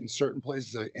is that in certain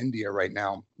places of India right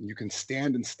now, you can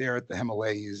stand and stare at the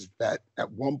Himalayas that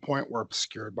at one point were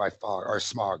obscured by fog or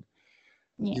smog.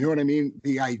 Yeah. You know what I mean?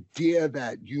 The idea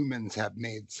that humans have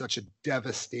made such a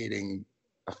devastating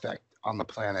effect on the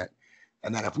planet,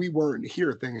 and that if we weren't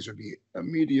here, things would be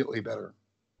immediately better.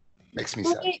 Makes me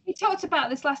sad. We talked about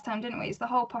this last time, didn't we? It's the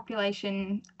whole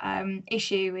population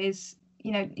issue is,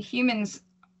 humans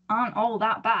aren't all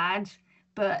that bad,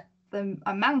 but the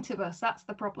amount of us, that's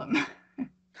the problem.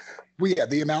 Well, yeah,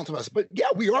 the amount of us. But yeah,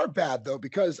 we are bad, though,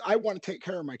 because I want to take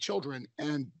care of my children,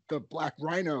 and the black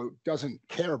rhino doesn't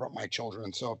care about my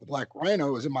children. So if the black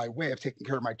rhino is in my way of taking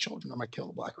care of my children, I'm going to kill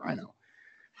the black rhino.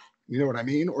 You know what I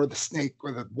mean? Or the snake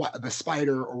or the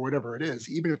spider or whatever it is.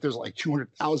 Even if there's like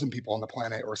 200,000 people on the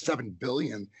planet or 7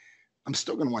 billion, I'm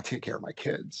still going to want to take care of my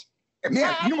kids. And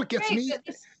man, you know what gets me?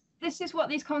 This is what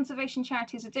these conservation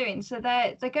charities are doing. So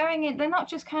they're going in. They're not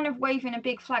just kind of waving a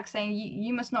big flag saying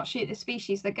you must not shoot this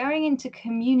species. They're going into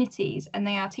communities and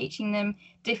they are teaching them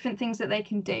different things that they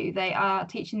can do. They are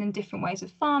teaching them different ways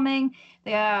of farming.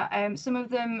 They are some of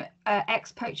them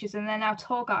ex-poachers, and they're now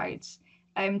tour guides.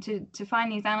 To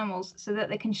find these animals so that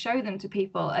they can show them to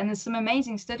people. And there's some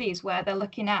amazing studies where they're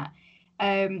looking at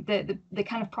the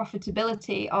kind of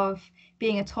profitability of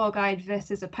being a tour guide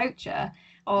versus a poacher,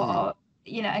 or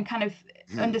and kind of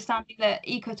understanding that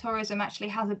ecotourism actually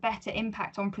has a better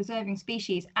impact on preserving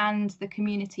species and the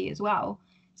community as well.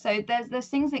 So there's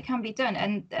things that can be done,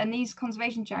 and these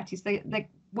conservation charities, they're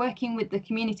working with the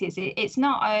communities. It's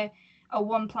not a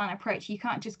one plan approach. You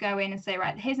can't just go in and say,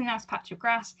 right, here's a nice patch of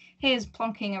grass, here's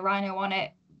plonking a rhino on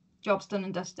it, job's done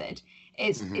and dusted.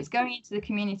 It's going into the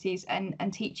communities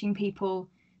and teaching people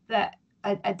that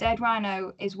a dead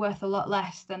rhino is worth a lot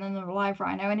less than an alive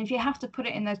rhino. And if you have to put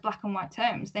it in those black and white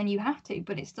terms, then you have to,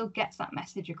 but it still gets that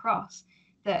message across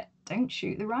that don't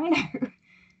shoot the rhino.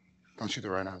 Don't shoot the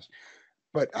rhinos.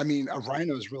 But I mean, a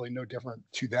rhino is really no different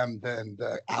to them than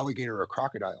the alligator or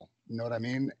crocodile. You know what I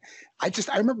mean? I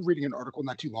remember reading an article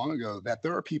not too long ago that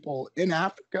there are people in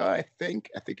Africa, I think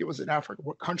it was in Africa,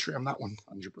 what country, I'm not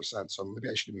 100%, so maybe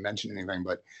I shouldn't mention anything,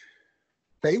 but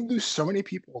they lose so many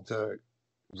people to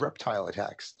reptile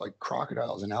attacks like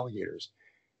crocodiles and alligators.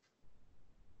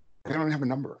 They don't have a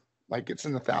number. Like, it's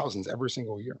in the thousands every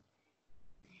single year.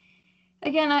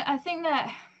 Again, I think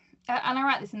that, and I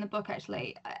write this in the book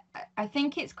actually, I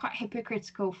think it's quite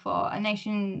hypocritical for a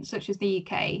nation such as the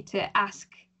UK to ask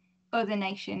other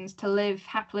nations to live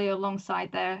happily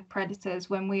alongside their predators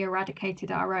when we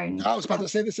eradicated our own. I was about to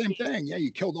say the same thing. Yeah,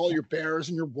 you killed all your bears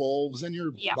and your wolves and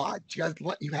your you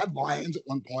had lions at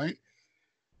one point.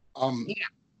 And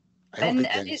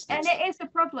it is a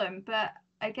problem, but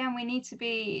again, we need to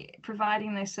be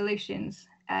providing those solutions.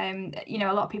 A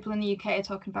lot of people in the UK are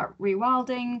talking about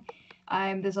rewilding.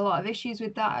 There's a lot of issues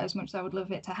with that, as much as I would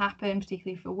love it to happen,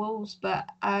 particularly for wolves. But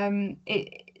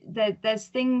there's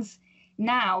things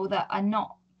now that are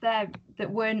not there that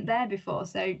weren't there before.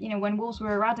 So, you know, when wolves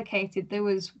were eradicated, there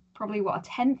was probably a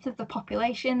tenth of the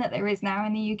population that there is now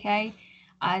in the UK.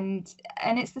 And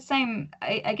it's the same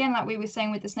again, like we were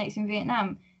saying with the snakes in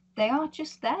Vietnam. They are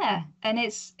just there, and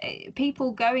it's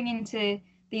people going into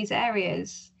these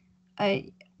areas.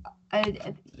 I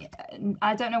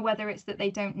don't know whether it's that they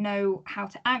don't know how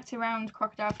to act around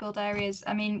crocodile-filled areas.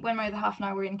 I mean, when my other half and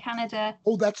I were in Canada.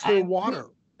 Oh, that's their water.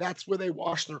 That's where they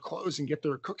wash their clothes and get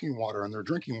their cooking water and their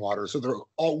drinking water. So they'll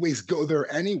always go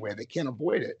there anyway. They can't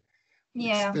avoid it.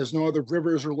 Yeah. There's no other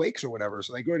rivers or lakes or whatever.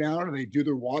 So they go down and they do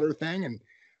their water thing. And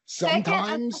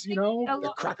sometimes, you know, the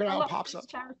crocodile pops up.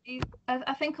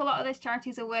 I think a lot of those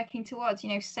charities are working towards,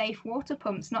 you know, safe water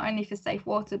pumps, not only for safe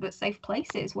water, but safe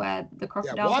places where the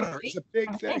crocodiles. Yeah, water is a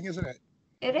big thing, isn't it?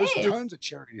 There's tons of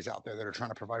charities out there that are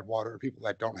trying to provide water to people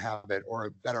that don't have it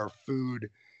or that are food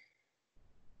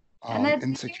and they're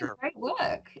insecure. Doing great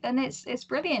work, and it's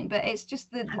brilliant, but it's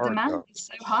just the demand is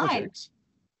so high.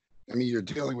 I mean, you're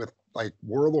dealing with like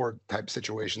warlord type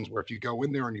situations where if you go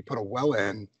in there and you put a well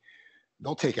in,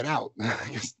 they'll take it out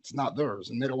because it's not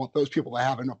theirs, and they don't want those people to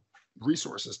have enough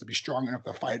resources to be strong enough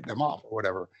to fight them off or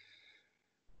whatever.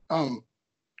 I mean,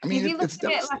 if you look at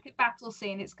it like a battle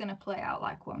scene, it's going to play out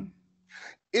like one.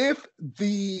 If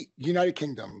the United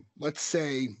Kingdom, let's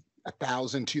say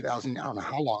 1,000, 2,000, I don't know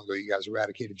how long ago you guys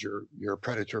eradicated your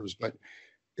predators, but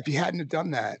if you hadn't have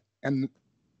done that, and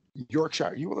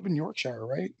Yorkshire, you live in Yorkshire,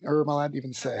 right? Or am I allowed to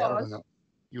even say? I don't know.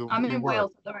 I'm in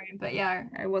Wales at the moment, but yeah,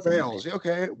 I wasn't. Wales,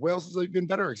 okay. Wales is an even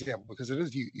better example because it is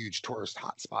a huge tourist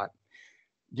hotspot.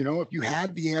 You know, if you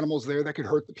had the animals there that could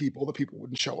hurt the people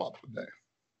wouldn't show up, would they?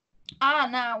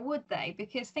 Now would they?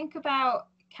 Because think about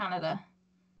Canada.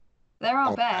 There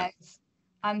are bears,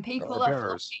 and people are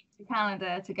flocking to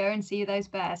Canada to go and see those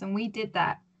bears, and we did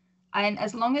that. And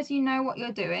as long as you know what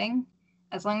you're doing,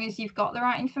 as long as you've got the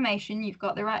right information, you've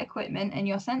got the right equipment, and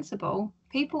you're sensible,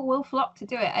 people will flock to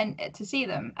do it and to see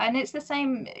them. And it's the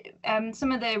same.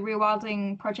 Some of the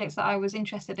rewilding projects that I was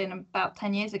interested in about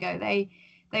 10 years ago,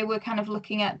 they were kind of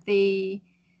looking at the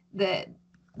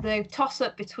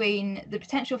toss-up between the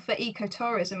potential for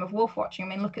ecotourism of wolf watching. I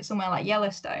mean, look at somewhere like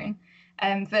Yellowstone,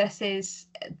 versus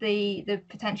the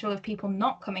potential of people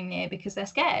not coming near because they're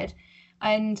scared.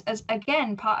 And as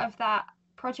again, part of that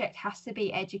project has to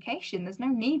be education. There's no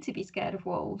need to be scared of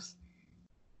wolves.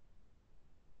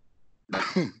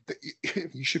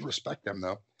 You should respect them,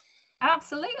 though.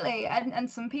 Absolutely, and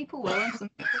some people will, and some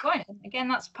people won't. And again,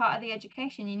 that's part of the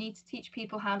education. You need to teach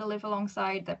people how to live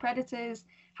alongside their predators,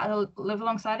 how to live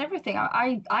alongside everything.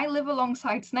 I live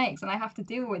alongside snakes, and I have to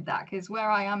deal with that because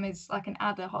where I am is like an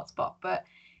adder hotspot. But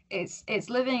it's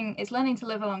learning to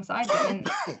live alongside them,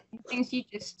 and things you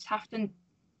just have to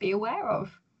be aware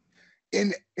of.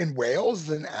 In Wales,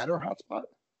 an adder hotspot?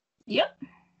 Yep.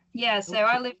 Yeah. So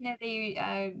I live near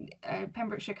the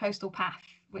Pembrokeshire Coastal Path,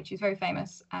 which is very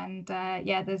famous, and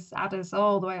there's adders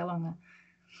all the way along there.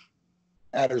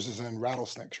 Adders is in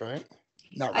rattlesnakes, right?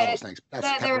 Not rattlesnakes.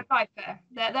 They're a viper.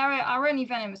 They're our only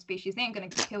venomous species. They ain't going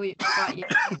to kill you, bite you,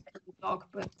 dog.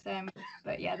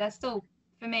 But yeah, they're still.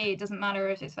 For me, it doesn't matter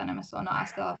if it's venomous or not. I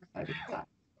still have a phobia of that.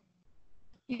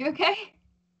 You okay?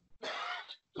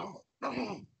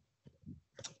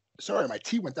 Sorry, my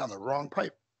tea went down the wrong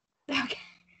pipe. Okay.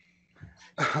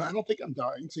 I don't think I'm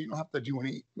dying, so you don't have to do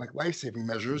any like life-saving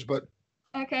measures, but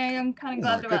okay, I'm kind of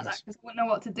glad about that because I wouldn't know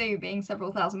what to do being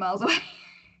several thousand miles away.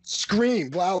 Scream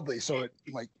loudly so it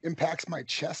like impacts my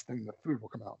chest and the food will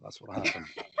come out. That's what happened.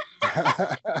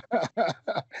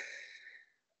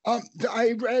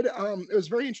 I read it was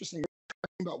very interesting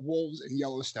talking about wolves in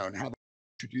Yellowstone, how they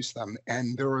introduced them,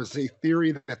 and there was a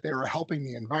theory that they were helping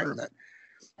the environment.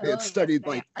 They had studied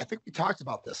I think we talked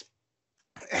about this.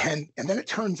 And then it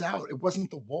turns out it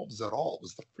wasn't the wolves at all. It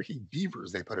was the freaking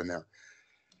beavers they put in there.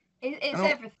 It's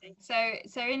everything.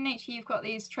 So in nature, you've got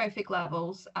these trophic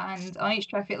levels, and on each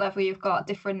trophic level, you've got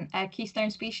different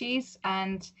keystone species.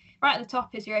 And right at the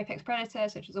top is your apex predator,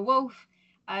 such as a wolf.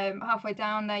 Halfway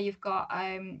down there, you've got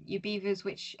your beavers,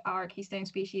 which are a keystone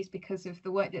species because of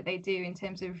the work that they do in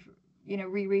terms of, you know,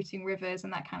 rerouting rivers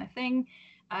and that kind of thing.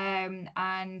 And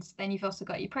then you've also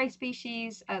got your prey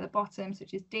species at the bottom,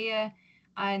 such as deer.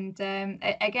 And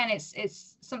again,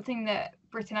 it's something that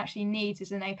Britain actually needs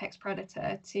as an apex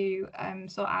predator to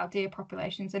sort out deer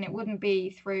populations, and it wouldn't be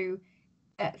through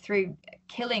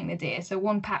killing the deer. So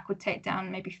one pack would take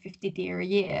down maybe 50 deer a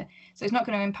year. So it's not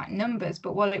going to impact numbers,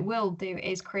 but what it will do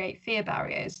is create fear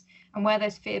barriers. And where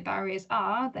those fear barriers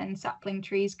are, then sapling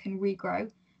trees can regrow,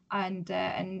 and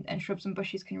shrubs and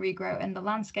bushes can regrow, and the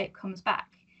landscape comes back.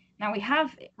 Now, we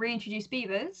have reintroduced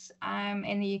beavers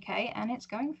in the UK, and it's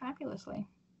going fabulously.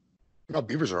 No,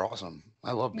 beavers are awesome.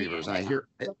 I love Yeah, beavers, and I hear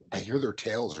their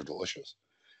tails are delicious.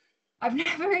 I've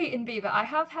never eaten beaver. I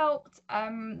have helped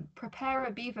prepare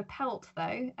a beaver pelt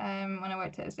though, when I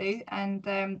worked at a zoo, and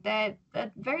they're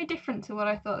very different to what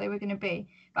I thought they were going to be.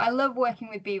 But I love working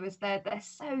with beavers. They're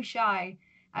so shy.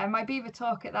 My beaver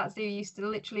talk at that zoo used to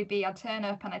literally be, I'd turn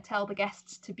up and I'd tell the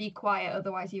guests to be quiet,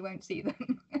 otherwise you won't see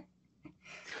them.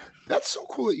 That's so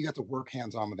cool that you got to work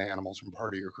hands-on with animals from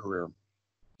part of your career.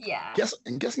 Yeah.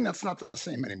 Guessing that's not the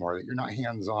same anymore, that you're not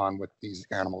hands-on with these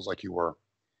animals like you were.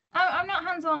 I'm not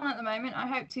hands-on at the moment. I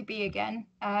hope to be again.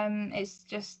 It's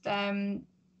just,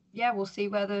 yeah, we'll see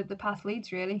where the path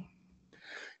leads, really.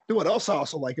 You know what else I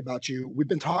also like about you? We've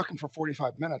been talking for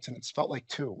 45 minutes and it's felt like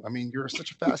two. I mean, you're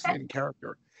such a fascinating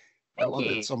character. I Thank love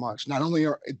it you. so much. Not only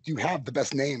do you have the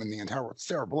best name in the entire world,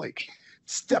 Sarah Blake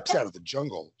steps out of the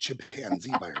jungle,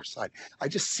 chimpanzee by her side. I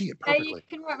just see it Hey, you perfectly.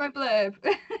 can write my blurb.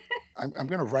 I'm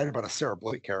going to write about a Sarah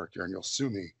Blake character and you'll sue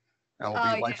me. And it'll Oh, be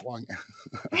yeah. lifelong.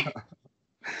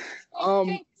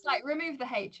 It's like remove the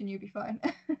H and you'll be fine.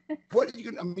 What are you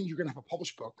going to, I mean, you're going to have a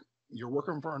published book. You're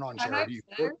working for a non-charity.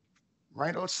 So.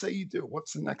 Right? Let's say you do.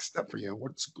 What's the next step for you?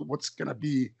 What's going to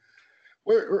be,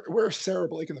 where's Sarah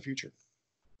Blake in the future?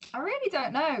 I really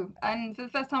don't know. And for the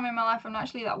first time in my life, I'm not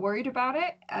actually that worried about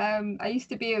it. I used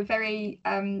to be a very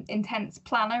intense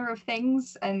planner of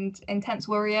things and intense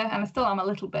worrier, and I still am a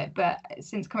little bit. But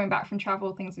since coming back from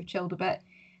travel, things have chilled a bit.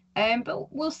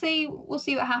 But we'll see. We'll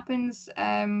see what happens.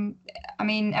 I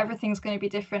mean, everything's going to be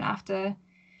different after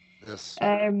Yes.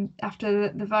 After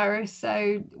the virus,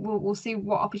 so we'll see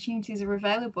what opportunities are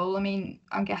available. I mean,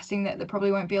 I'm guessing that there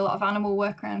probably won't be a lot of animal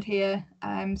work around here,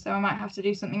 so I might have to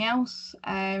do something else.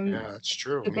 Yeah, it's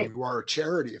true. I mean, you are a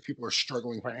charity. If people are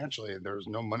struggling financially, there's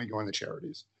no money going to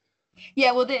charities.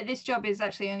 Yeah, well, this job is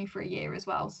actually only for a year as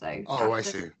well. So I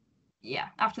see. Yeah,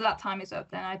 after that time is up,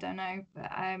 then I don't know.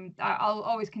 But I'll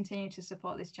always continue to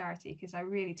support this charity because I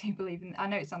really do believe in. I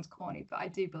know it sounds corny, but I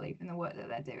do believe in the work that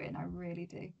they're doing. I really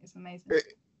do. It's amazing.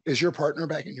 Is your partner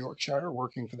back in Yorkshire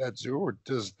working for that zoo, or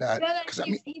does that? No,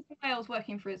 he's in Wales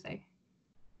working for a zoo.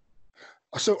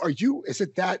 So are you? Is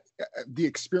it that the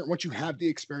experience? Once you have the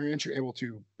experience, you're able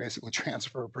to basically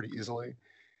transfer pretty easily.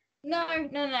 No.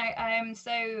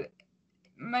 So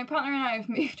my partner and I have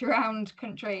moved around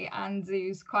country and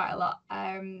zoos quite a lot.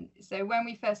 So when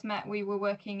we first met, we were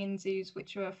working in zoos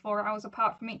which were 4 hours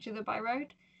apart from each other by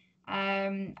road.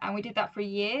 And we did that for a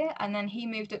year. And then he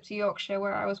moved up to Yorkshire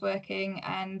where I was working.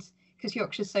 And because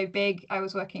Yorkshire's so big, I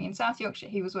was working in South Yorkshire,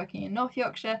 he was working in North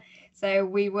Yorkshire. So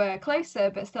we were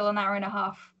closer, but still an hour and a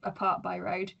half apart by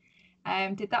road.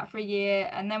 Did that for a year,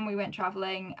 and then we went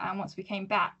traveling. And once we came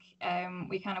back,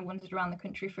 we kind of wandered around the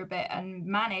country for a bit and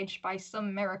managed, by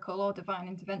some miracle or divine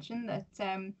intervention, that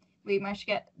we managed to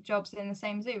get jobs in the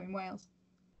same zoo in Wales.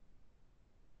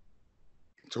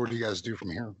 So what do you guys do from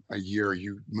here? A year,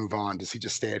 you move on. Does he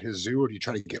just stay at his zoo, or do you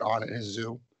try to get on at his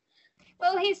zoo?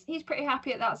 Well, he's pretty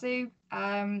happy at that zoo.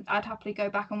 I'd happily go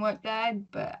back and work there,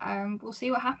 but we'll see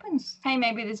what happens. Hey,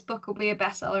 maybe this book will be a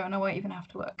bestseller and I won't even have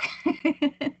to work.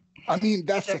 I mean,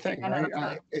 that's the thing,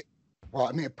 right?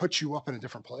 It puts you up in a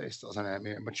different place, doesn't it? I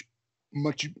mean, it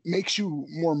much makes you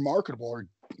more marketable, or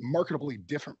marketably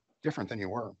different than you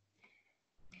were.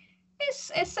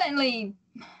 It's certainly,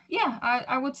 yeah.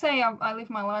 I would say I live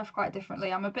my life quite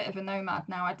differently. I'm a bit of a nomad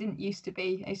now. I didn't used to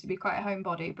be. I used to be quite a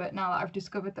homebody, but now that I've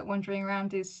discovered that wandering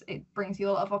around it brings you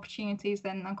a lot of opportunities,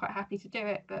 then I'm quite happy to do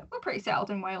it. But we're pretty settled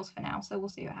in Wales for now, so we'll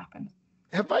see what happens.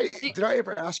 Did I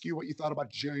ever ask you what you thought about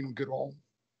Jane Goodall?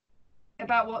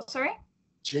 About what? Sorry.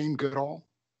 Jane Goodall,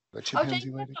 the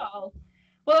chimpanzee lady. Goodall.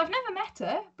 Well, I've never met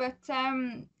her, but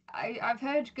I've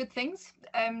heard good things.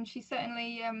 She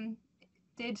certainly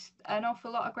did an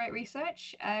awful lot of great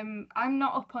research. I'm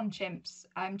not up on chimps.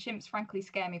 Chimps frankly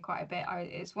scare me quite a bit.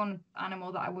 It's one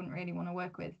animal that I wouldn't really want to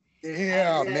work with.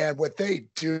 Yeah, man, what they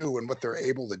do and what they're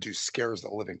able to do scares the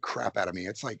living crap out of me.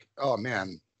 It's like, oh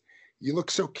man, you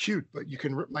look so cute, but you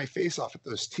can rip my face off at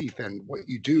those teeth. And what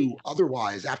you do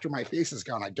otherwise, after my face is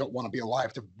gone, I don't want to be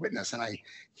alive to witness. And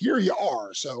here you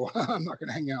are. So I'm not going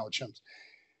to hang out with chimps.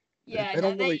 Yeah,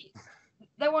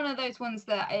 they're one of those ones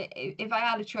that if I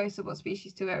had a choice of what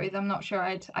species to work with, I'm not sure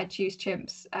I'd choose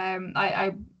chimps.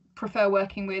 I prefer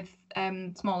working with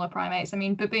smaller primates. I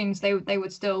mean, baboons, they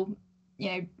would still,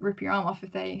 rip your arm off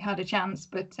if they had a chance,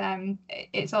 but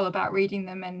it's all about reading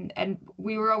them, and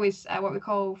we were always what we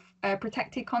call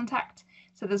protected contact,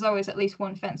 so there's always at least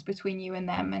one fence between you and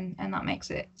them, and that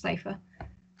makes it safer.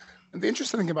 And the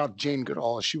interesting thing about Jane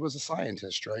Goodall is she was a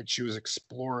scientist, right? She was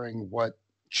exploring what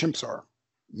chimps are,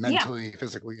 mentally,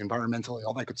 physically, environmentally,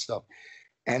 all that good stuff.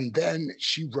 And then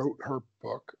she wrote her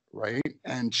book right?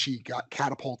 And she got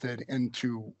catapulted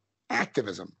into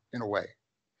activism in a way.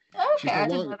 Okay, I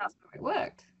didn't know that's how it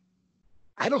worked.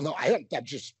 I don't know. I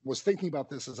just was thinking about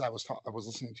this as I was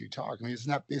listening to you talk. I mean,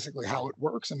 isn't that basically how it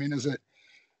works? I mean, is it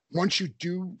once you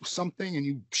do something and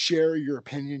you share your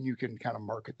opinion, you can kind of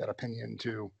market that opinion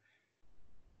to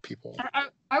people?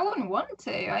 I wouldn't want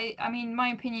to. I mean, my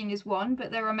opinion is one,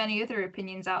 but there are many other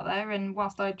opinions out there. And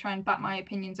whilst I try and back my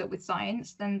opinions up with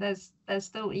science, then there's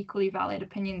still equally valid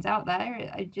opinions out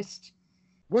there. I just.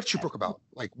 What's your book about?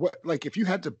 Like if you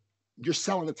had to, you're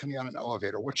selling it to me on an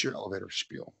elevator. What's your elevator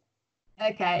spiel?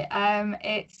 Okay,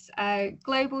 it's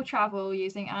global travel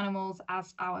using animals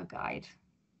as our guide.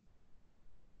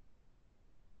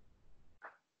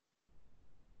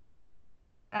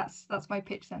 That's my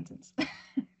pitch sentence,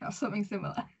 or something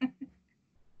similar.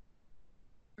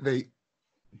 But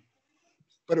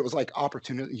it was like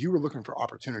opportunity. You were looking for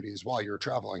opportunities while you were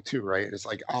traveling too, right? It's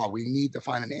like, we need to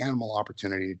find an animal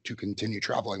opportunity to continue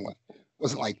traveling with. It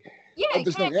wasn't like,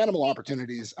 there's no animal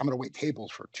opportunities, I'm going to wait tables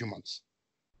for 2 months.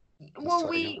 Well,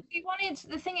 we wanted,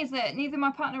 the thing is that neither my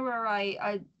partner or I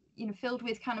are, filled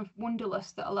with kind of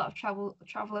wanderlust that a lot of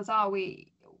travelers are.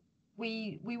 We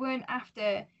weren't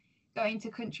after going to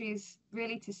countries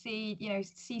really to see,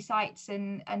 see sights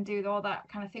and do all that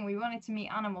kind of thing. We wanted to meet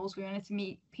animals. We wanted to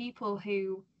meet people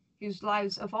whose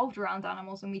lives evolved around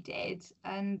animals, and we did.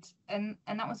 And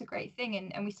that was a great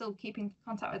thing. And we still keep in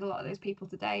contact with a lot of those people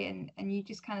today. And you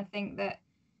just kind of think that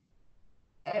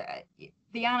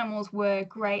the animals were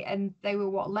great and they were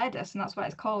what led us, and that's why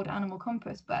it's called Animal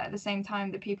Compass. But at the same time,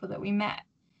 the people that we met,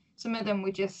 some of them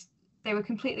were they were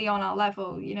completely on our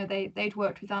level. They'd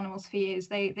worked with animals for years.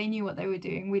 They knew what they were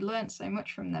doing. We learned so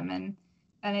much from them,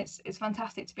 and it's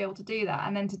fantastic to be able to do that,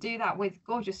 and then to do that with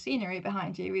gorgeous scenery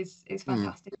behind you is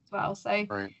fantastic as well. So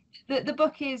right. The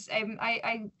book is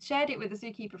I shared it with a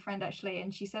zookeeper friend actually,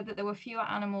 and she said that there were fewer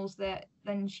animals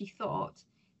than she thought.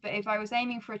 But if I was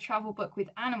aiming for a travel book with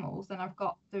animals, then I've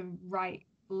got the right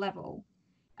level.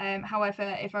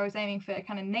 However, if I was aiming for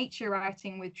kind of nature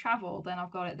writing with travel, then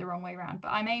I've got it the wrong way around. But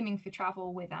I'm aiming for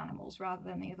travel with animals rather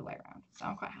than the other way around. So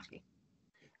I'm quite happy.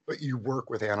 But you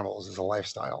work with animals as a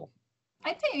lifestyle.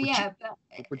 I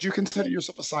do, Would you consider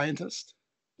yourself a scientist?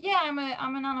 Yeah, I'm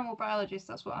an animal biologist.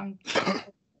 That's what I'm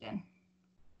doing.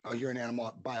 Oh, you're an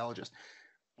animal biologist.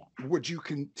 Would you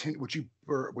continue? Would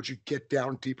you get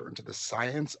down deeper into the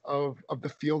science of the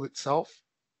field itself?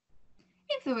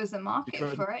 If there was a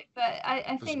market for it, but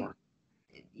I think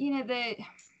the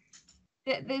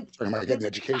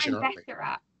education.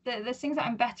 The things that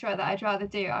I'm better at that I'd rather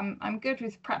do. I'm good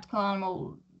with practical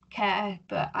animal care,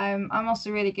 but I'm also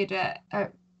really good at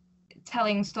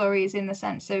telling stories in the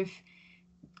sense of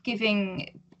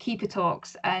giving keeper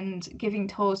talks and giving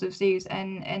tours of zoos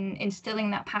and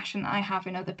instilling that passion that I have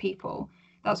in other people.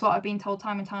 That's what I've been told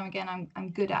time and time again I'm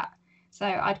good at. So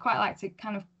I'd quite like to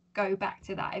kind of go back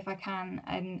to that if I can,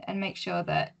 and make sure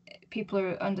that people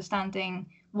are understanding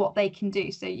what they can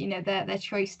do. So their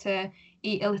choice to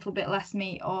eat a little bit less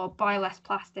meat or buy less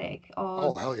plastic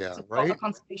or support a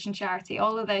conservation charity,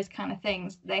 all of those kind of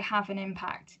things, they have an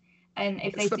impact. And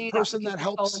if they do that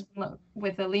helps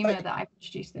with the lemur that I've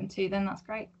introduced them to, then that's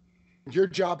great. Your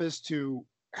job is to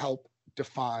help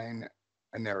define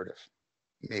a narrative,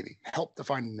 maybe help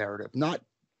define a narrative, not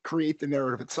create the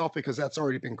narrative itself, because that's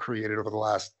already been created over the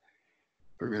last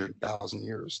 300,000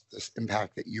 years, this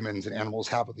impact that humans and animals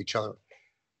have with each other.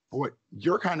 But what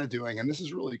you're kind of doing, and this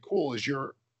is really cool, is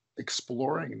you're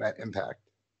exploring that impact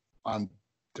on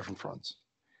different fronts.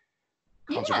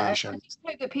 Conservation. I just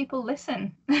hope that people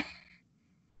listen.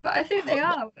 But I think they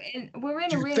are. We're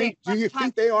in a really. Do you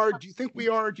think they are? Do you think we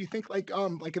are? Do you think like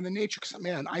in the nature? Because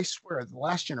man, I swear the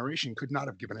last generation could not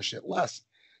have given a shit less.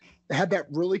 They had that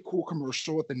really cool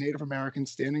commercial with the Native Americans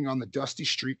standing on the dusty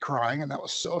street crying, and that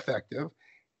was so effective.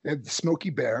 They had the Smokey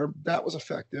Bear, that was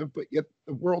effective, but yet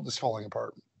the world is falling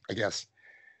apart, I guess.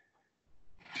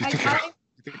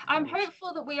 I'm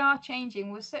hopeful that we are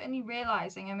changing. We're certainly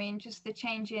realizing, I mean, just the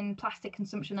change in plastic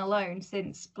consumption alone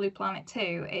since Blue Planet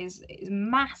 2 is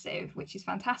massive, which is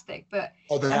fantastic. But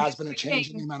there has been a change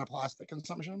in the amount of plastic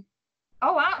consumption?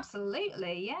 Oh,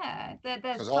 absolutely, yeah.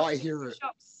 There's all I hear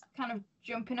shops kind of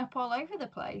jumping up all over the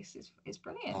place. It's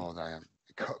brilliant. Oh, damn.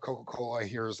 Coca-Cola, I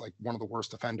hear, is like one of the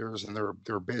worst offenders, and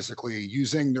they're basically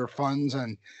using their funds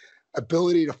and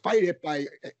ability to fight it by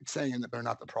saying that they're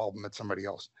not the problem, it's somebody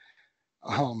else.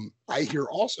 I hear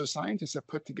also scientists have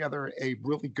put together a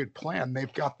really good plan.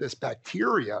 They've got this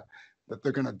bacteria that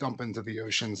they're going to dump into the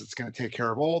oceans. It's going to take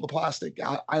care of all the plastic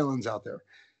islands out there.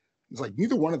 It's like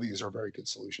neither one of these are very good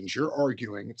solutions. You're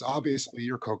arguing it's obviously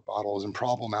your Coke bottle is a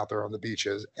problem out there on the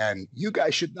beaches, and you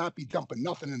guys should not be dumping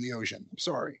nothing in the ocean. I'm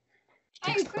sorry.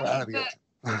 I Take stuff out agree, of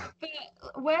the ocean.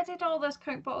 but where did all those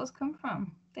Coke bottles come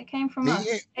from? They came from They, us.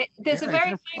 There's yeah, a they very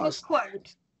came from famous us.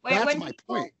 quote That's my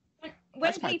point.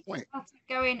 when people started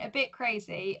going a bit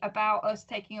crazy about us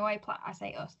taking away, I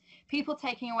say us, people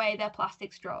taking away their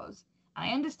plastic straws. I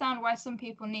understand why some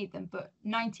people need them, but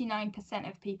 99%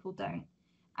 of people don't.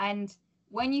 And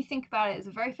when you think about it, it's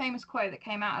a very famous quote that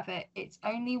came out of it. It's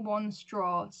only one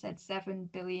straw, said 7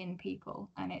 billion people.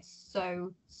 And it's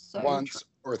so Once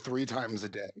true. or 3 times a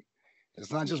day.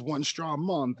 It's not just one straw a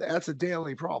month. That's a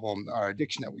daily problem, our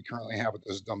addiction that we currently have with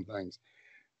those dumb things.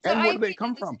 So and where do they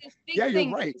come from? Yeah,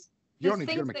 you're right. You don't need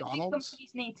to go to McDonald's. That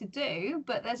companies need to do,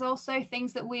 but there's also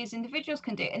things that we as individuals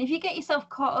can do. And if you get yourself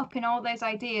caught up in all those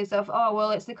ideas of, oh, well,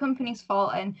 it's the company's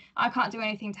fault and I can't do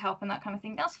anything to help and that kind of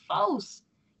thing, that's false.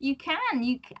 You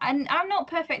can, and I'm not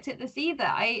perfect at this either.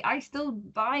 I still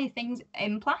buy things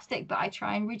in plastic, but I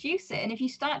try and reduce it. And if you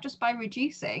start just by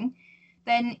reducing,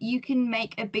 then you can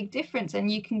make a big difference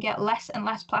and you can get less and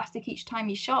less plastic each time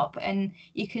you shop, and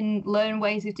you can learn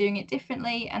ways of doing it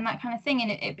differently and that kind of thing.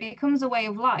 And it becomes a way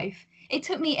of life. It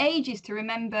took me ages to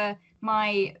remember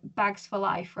my bags for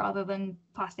life rather than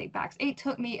plastic bags. It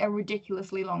took me a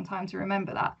ridiculously long time to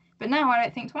remember that. But now I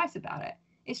don't think twice about it.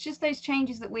 It's just those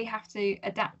changes that we have to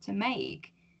adapt to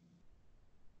make.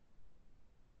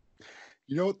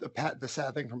 You know what the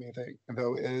sad thing for me,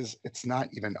 though, is it's not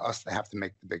even us that have to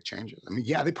make the big changes. I mean,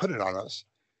 yeah, they put it on us,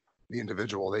 the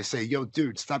individual. They say, yo,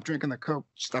 dude, stop drinking the Coke,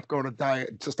 stop going to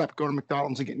diet, stop going to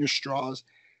McDonald's and getting your straws.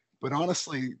 But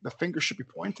honestly, the finger should be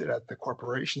pointed at the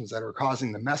corporations that are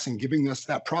causing the mess and giving us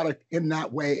that product in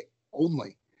that way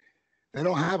only. They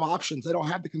don't have options. They don't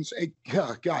have the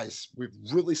guys, we've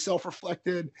really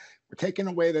self-reflected. We're taking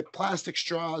away the plastic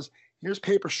straws. Here's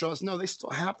paper straws. No, they still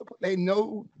have they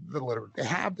know the litter. They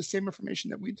have the same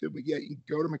information that we do, but yet you can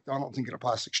go to McDonald's and get a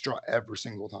plastic straw every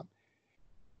single time.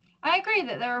 I agree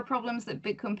that there are problems that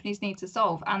big companies need to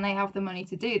solve and they have the money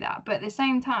to do that. But at the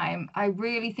same time, I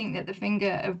really think that the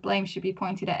finger of blame should be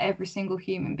pointed at every single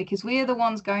human, because we are the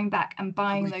ones going back and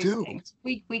buying those things.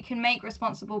 We can make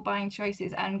responsible buying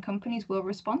choices and companies will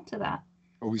respond to that.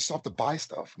 But we still have to buy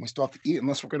stuff and we still have to eat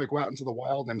unless we're going to go out into the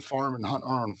wild and farm and hunt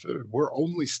our own food. We're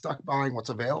only stuck buying what's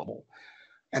available.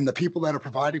 And the people that are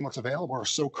providing what's available are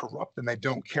so corrupt and they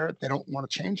don't care. They don't want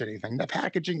to change anything. The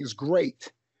packaging is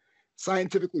great,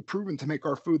 scientifically proven to make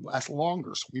our food last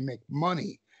longer, so we make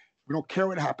money. We don't care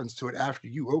what happens to it after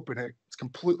you open it. It's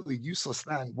completely useless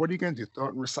then. What are you going to do? Throw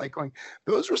it in recycling?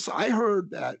 I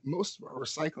heard that most of our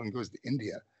recycling goes to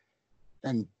India,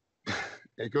 and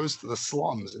it goes to the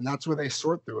slums, and that's where they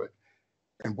sort through it.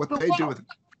 And what they do with it.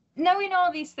 Knowing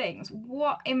all these things,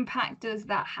 what impact does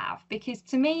that have? Because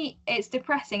to me, it's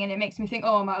depressing, and it makes me think,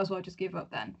 oh, I might as well just give up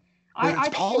then.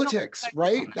 It's politics,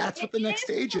 right? That's what the next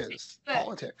stage is.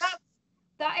 Politics.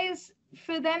 That is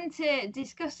for them to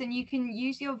discuss, and you can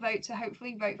use your vote to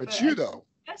hopefully vote for. It's you, though.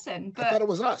 Person, I thought it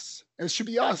was us. It should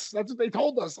be us. That's what they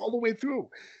told us all the way through.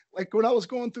 Like when I was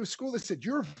going through school, they said,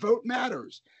 your vote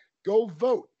matters. Go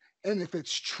vote. And if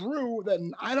it's true,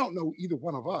 then I don't know either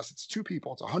one of us. It's 2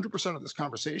 people. It's 100% of this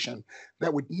conversation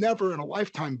that would never in a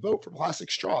lifetime vote for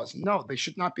plastic straws. No, they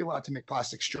should not be allowed to make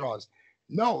plastic straws.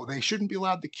 No, they shouldn't be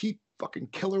allowed to keep fucking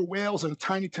killer whales in a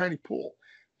tiny, tiny pool.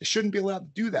 They shouldn't be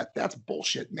allowed to do that. That's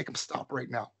bullshit. Make them stop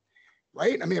right now.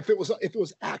 Right? I mean, if it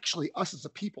was actually us as a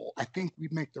people, I think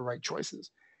we'd make the right choices.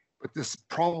 But this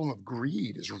problem of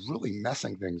greed is really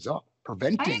messing things up.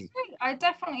 I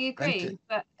definitely agree.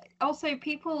 But also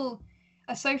people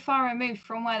are so far removed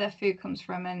from where their food comes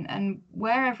from and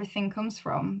where everything comes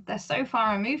from. They're so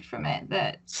far removed from it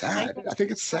that sad. I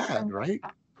think it's sad, right?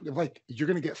 Like you're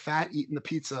gonna get fat eating the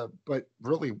pizza, but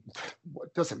really,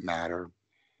 what doesn't matter?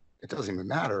 It doesn't even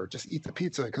matter. Just eat the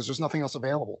pizza because there's nothing else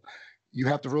available. You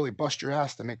have to really bust your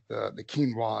ass to make the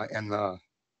quinoa and the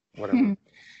whatever.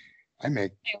 I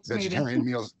make vegetarian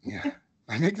meals. Yeah,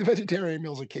 I make the vegetarian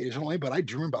meals occasionally, but I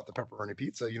dream about the pepperoni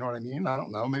pizza. You know what I mean? I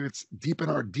don't know. Maybe it's deep in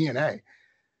our DNA.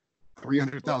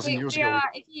 300,000 years ago.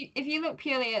 If you look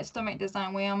purely at stomach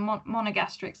design, we are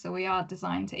monogastric, so we are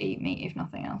designed to eat meat, if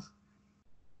nothing else.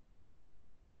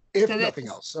 Nothing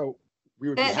else. So we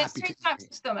would be happy to. There's 3 types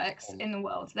of stomachs in the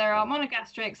world. There are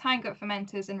monogastrics, hindgut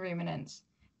fermenters, and ruminants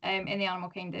in the animal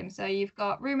kingdom. So you've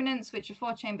got ruminants, which are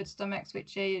 4-chambered stomachs,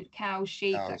 which are cows,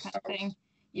 sheep, that kind of thing.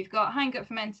 You've got hindgut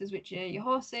fermenters, which are your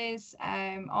horses,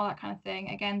 all that kind of thing.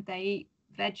 Again, they eat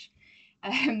veg,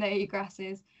 they eat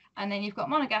grasses. And then you've got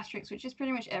monogastrics, which is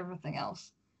pretty much everything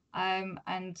else.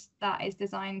 And that is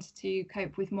designed to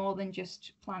cope with more than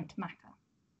just plant matter.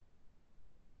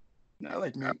 I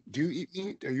like meat. Do you eat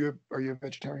meat? Are you a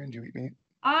vegetarian? Do you eat meat?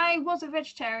 I was a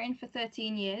vegetarian for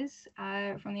 13 years,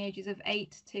 from the ages of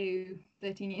 8 to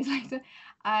 13 years later.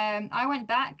 I went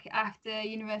back after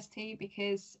university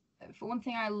because, for one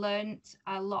thing, I learned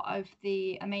a lot of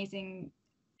the amazing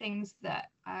things that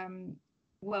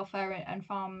welfare and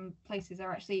farm places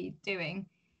are actually doing.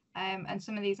 And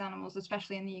some of these animals,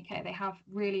 especially in the UK, they have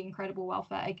really incredible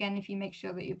welfare. Again, if you make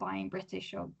sure that you're buying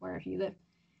British or wherever you live.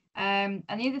 And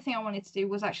the other thing I wanted to do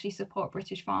was actually support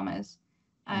British farmers.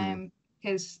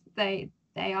 Because they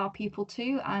are people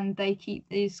too, and they keep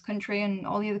this country and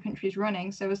all the other countries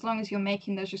running. So as long as you're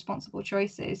making those responsible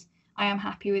choices, I am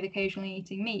happy with occasionally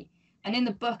eating meat. And in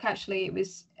the book, actually, it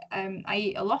was I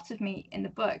eat a lot of meat in the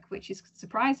book, which is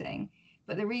surprising.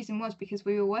 But the reason was because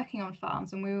we were working on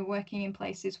farms and we were working in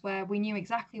places where we knew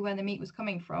exactly where the meat was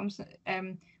coming from. So,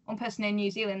 one person in New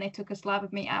Zealand, they took a slab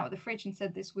of meat out of the fridge and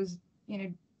said this was,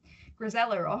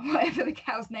 Grisella or whatever the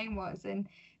cow's name was, and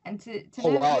to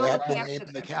Oh know that wow, you're that looking name after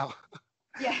the them. cow.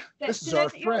 Yeah, This to is know our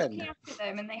that you're looking friend. after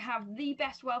them and they have the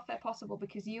best welfare possible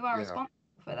because you are Yeah, responsible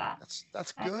for that.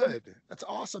 that's Um, good. That's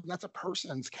awesome. That's a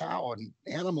person's cow and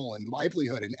animal and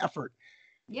livelihood and effort.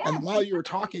 yeah, And while you were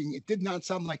talking, it did not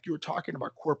sound like you were talking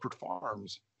about corporate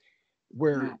farms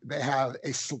where no, they have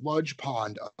a sludge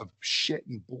pond of shit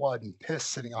and blood and piss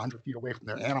sitting 100 feet away from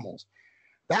their animals.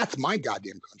 That's my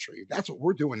goddamn country. That's what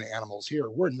we're doing to animals here.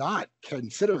 We're not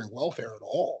considering welfare at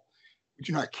all. We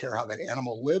do not care how that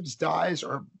animal lives, dies,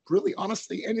 or really,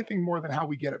 honestly, anything more than how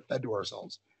we get it fed to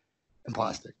ourselves in yeah.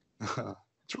 plastic.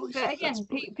 It's really, But that's again,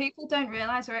 really people don't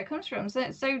realize where it comes from.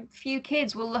 So few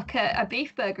kids will look at a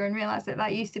beef burger and realize that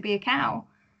that used to be a cow.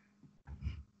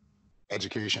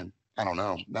 education. I don't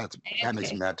know. That makes me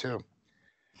Okay. mad too.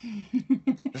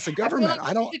 It's the I feel government. like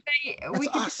I don't. we That's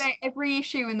could us. debate every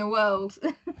issue in the world.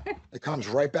 It comes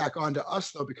right back onto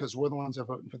us though, because we're the ones that are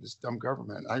voting for this dumb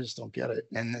government. I just don't get it.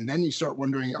 And then you start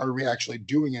wondering, are we actually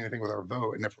doing anything with our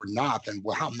vote? And if we're not, then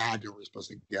well, how mad are we supposed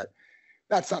to get?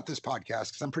 That's not this podcast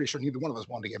because I'm pretty sure neither one of us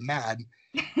wanted to get mad.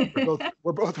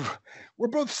 We're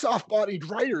both soft-bodied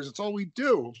writers. It's all we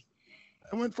do.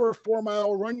 I went for a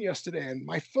 4-mile run yesterday and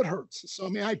my foot hurts. So I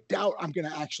mean, I doubt I'm going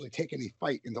to actually take any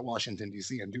fight into Washington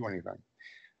D.C. and do anything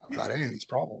about any of these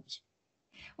problems.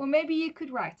 Well, maybe you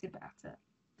could write about it.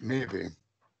 Maybe. It's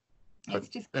But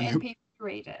just then getting people to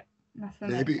read it. That's the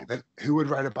main maybe thing. then who would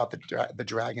write about the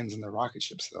dragons and the rocket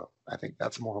ships though? I think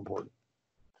that's more important.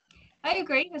 I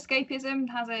agree. Escapism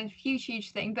has a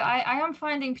huge thing, but I am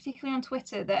finding, particularly on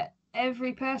Twitter, that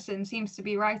every person seems to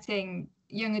be writing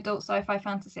young adult sci-fi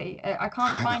fantasy. I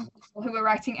can't I know. find people who are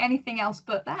writing anything else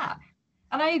but that.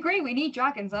 And I agree. We need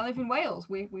dragons. I live in Wales.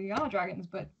 We are dragons,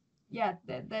 but yeah,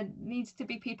 there needs to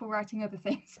be people writing other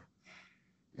things.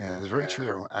 Yeah, it's very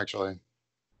true. Actually,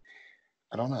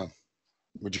 I don't know.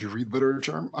 Would you read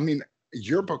literature? I mean,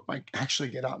 your book might actually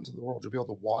get out into the world. You'll be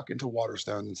able to walk into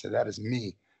Waterstones and say, "That is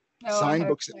me." Oh, I Signed hope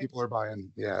books that so. people are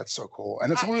buying. Yeah, it's so cool,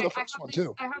 and it's only the first one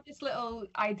too. I have this little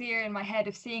idea in my head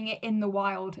of seeing it in the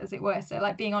wild, as it were. So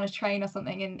like being on a train or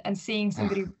something and seeing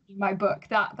somebody reading my book.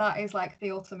 That is like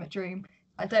the ultimate dream.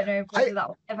 I don't know I whether that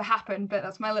will ever happen, but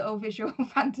that's my little visual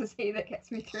fantasy that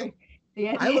gets me through the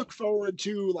I end. look forward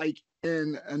to like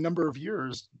in a number of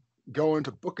years going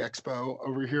to Book Expo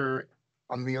over here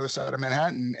on the other side of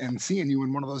Manhattan and seeing you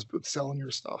in one of those booths selling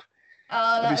your stuff.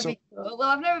 Oh, That'd be that'd so. be cool. Well,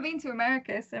 I've never been to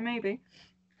America, so maybe.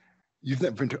 You've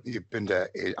been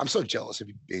to. I'm so jealous of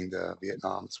you being to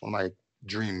Vietnam. It's one of my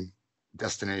dream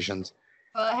destinations.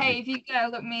 Well, It'd hey, be- if you go,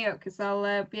 look me up because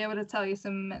I'll be able to tell you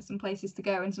some places to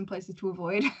go and some places to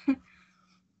avoid.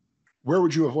 Where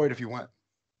would you avoid if you went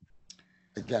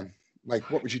again? Like,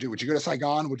 what would you do? Would you go to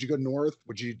Saigon? Would you go north?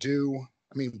 Would you do?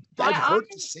 I mean, I've I, heard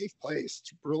it's a safe place.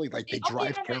 It's really like they Oddly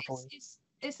drive enough, carefully.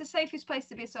 it's the safest place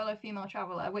to be a solo female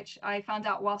traveler, which I found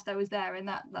out whilst I was there, and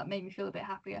that made me feel a bit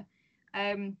happier.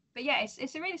 But yeah,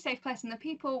 it's a really safe place, and the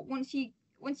people once you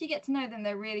get to know them,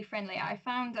 they're really friendly. I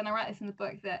found, and I write this in the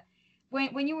book, that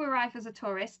when you arrive as a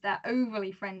tourist, they're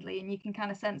overly friendly, and you can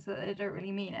kind of sense that they don't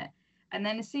really mean it. And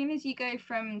then as soon as you go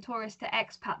from tourist to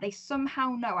expat, they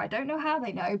somehow know. I don't know how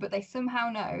they know, but they somehow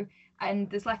know. And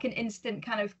there's like an instant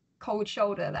kind of cold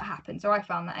shoulder that happens, or I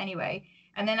found that anyway.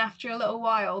 And then after a little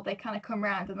while, they kind of come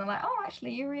around and they're like, "Oh,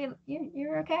 actually,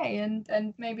 you're okay,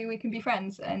 and maybe we can be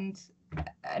friends." And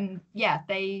yeah,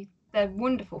 they're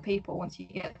wonderful people once you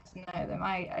get to know them.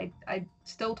 I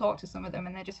still talk to some of them,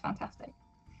 and they're just fantastic.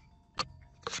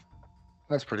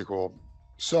 That's pretty cool.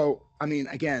 So, I mean,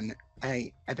 again,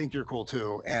 I think you're cool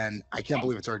too, and I can't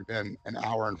believe it's already been an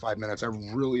hour and 5 minutes. I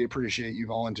really appreciate you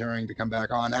volunteering to come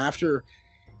back on after.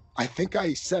 I think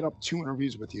I set up 2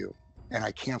 interviews with you, and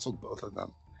I canceled both of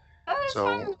them. Oh, that's So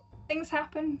fine. things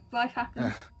happen. Life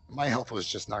happens. My health was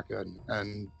just not good,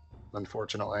 and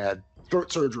unfortunately, I had throat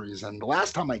surgeries. And the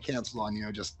last time I canceled on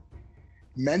you, just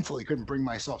mentally couldn't bring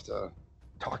myself to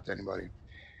talk to anybody.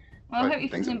 Well, I hope you're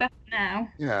feeling better now.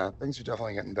 Yeah, things are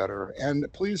definitely getting better. And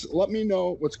please let me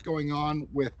know what's going on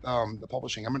with the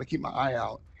publishing. I'm going to keep my eye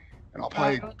out, and I'll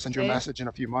probably send you a message in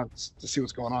a few months to see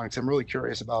what's going on, because I'm really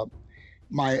curious about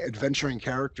my adventuring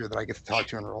character that I get to talk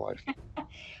to in real life.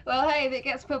 Well, hey, if it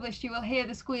gets published, you will hear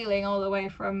the squealing all the way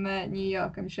from New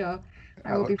York, I'm sure.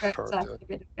 I will be very excited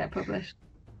if it gets published.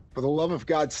 For the love of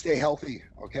God, stay healthy,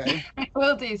 okay?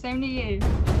 Will do. Same to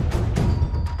you.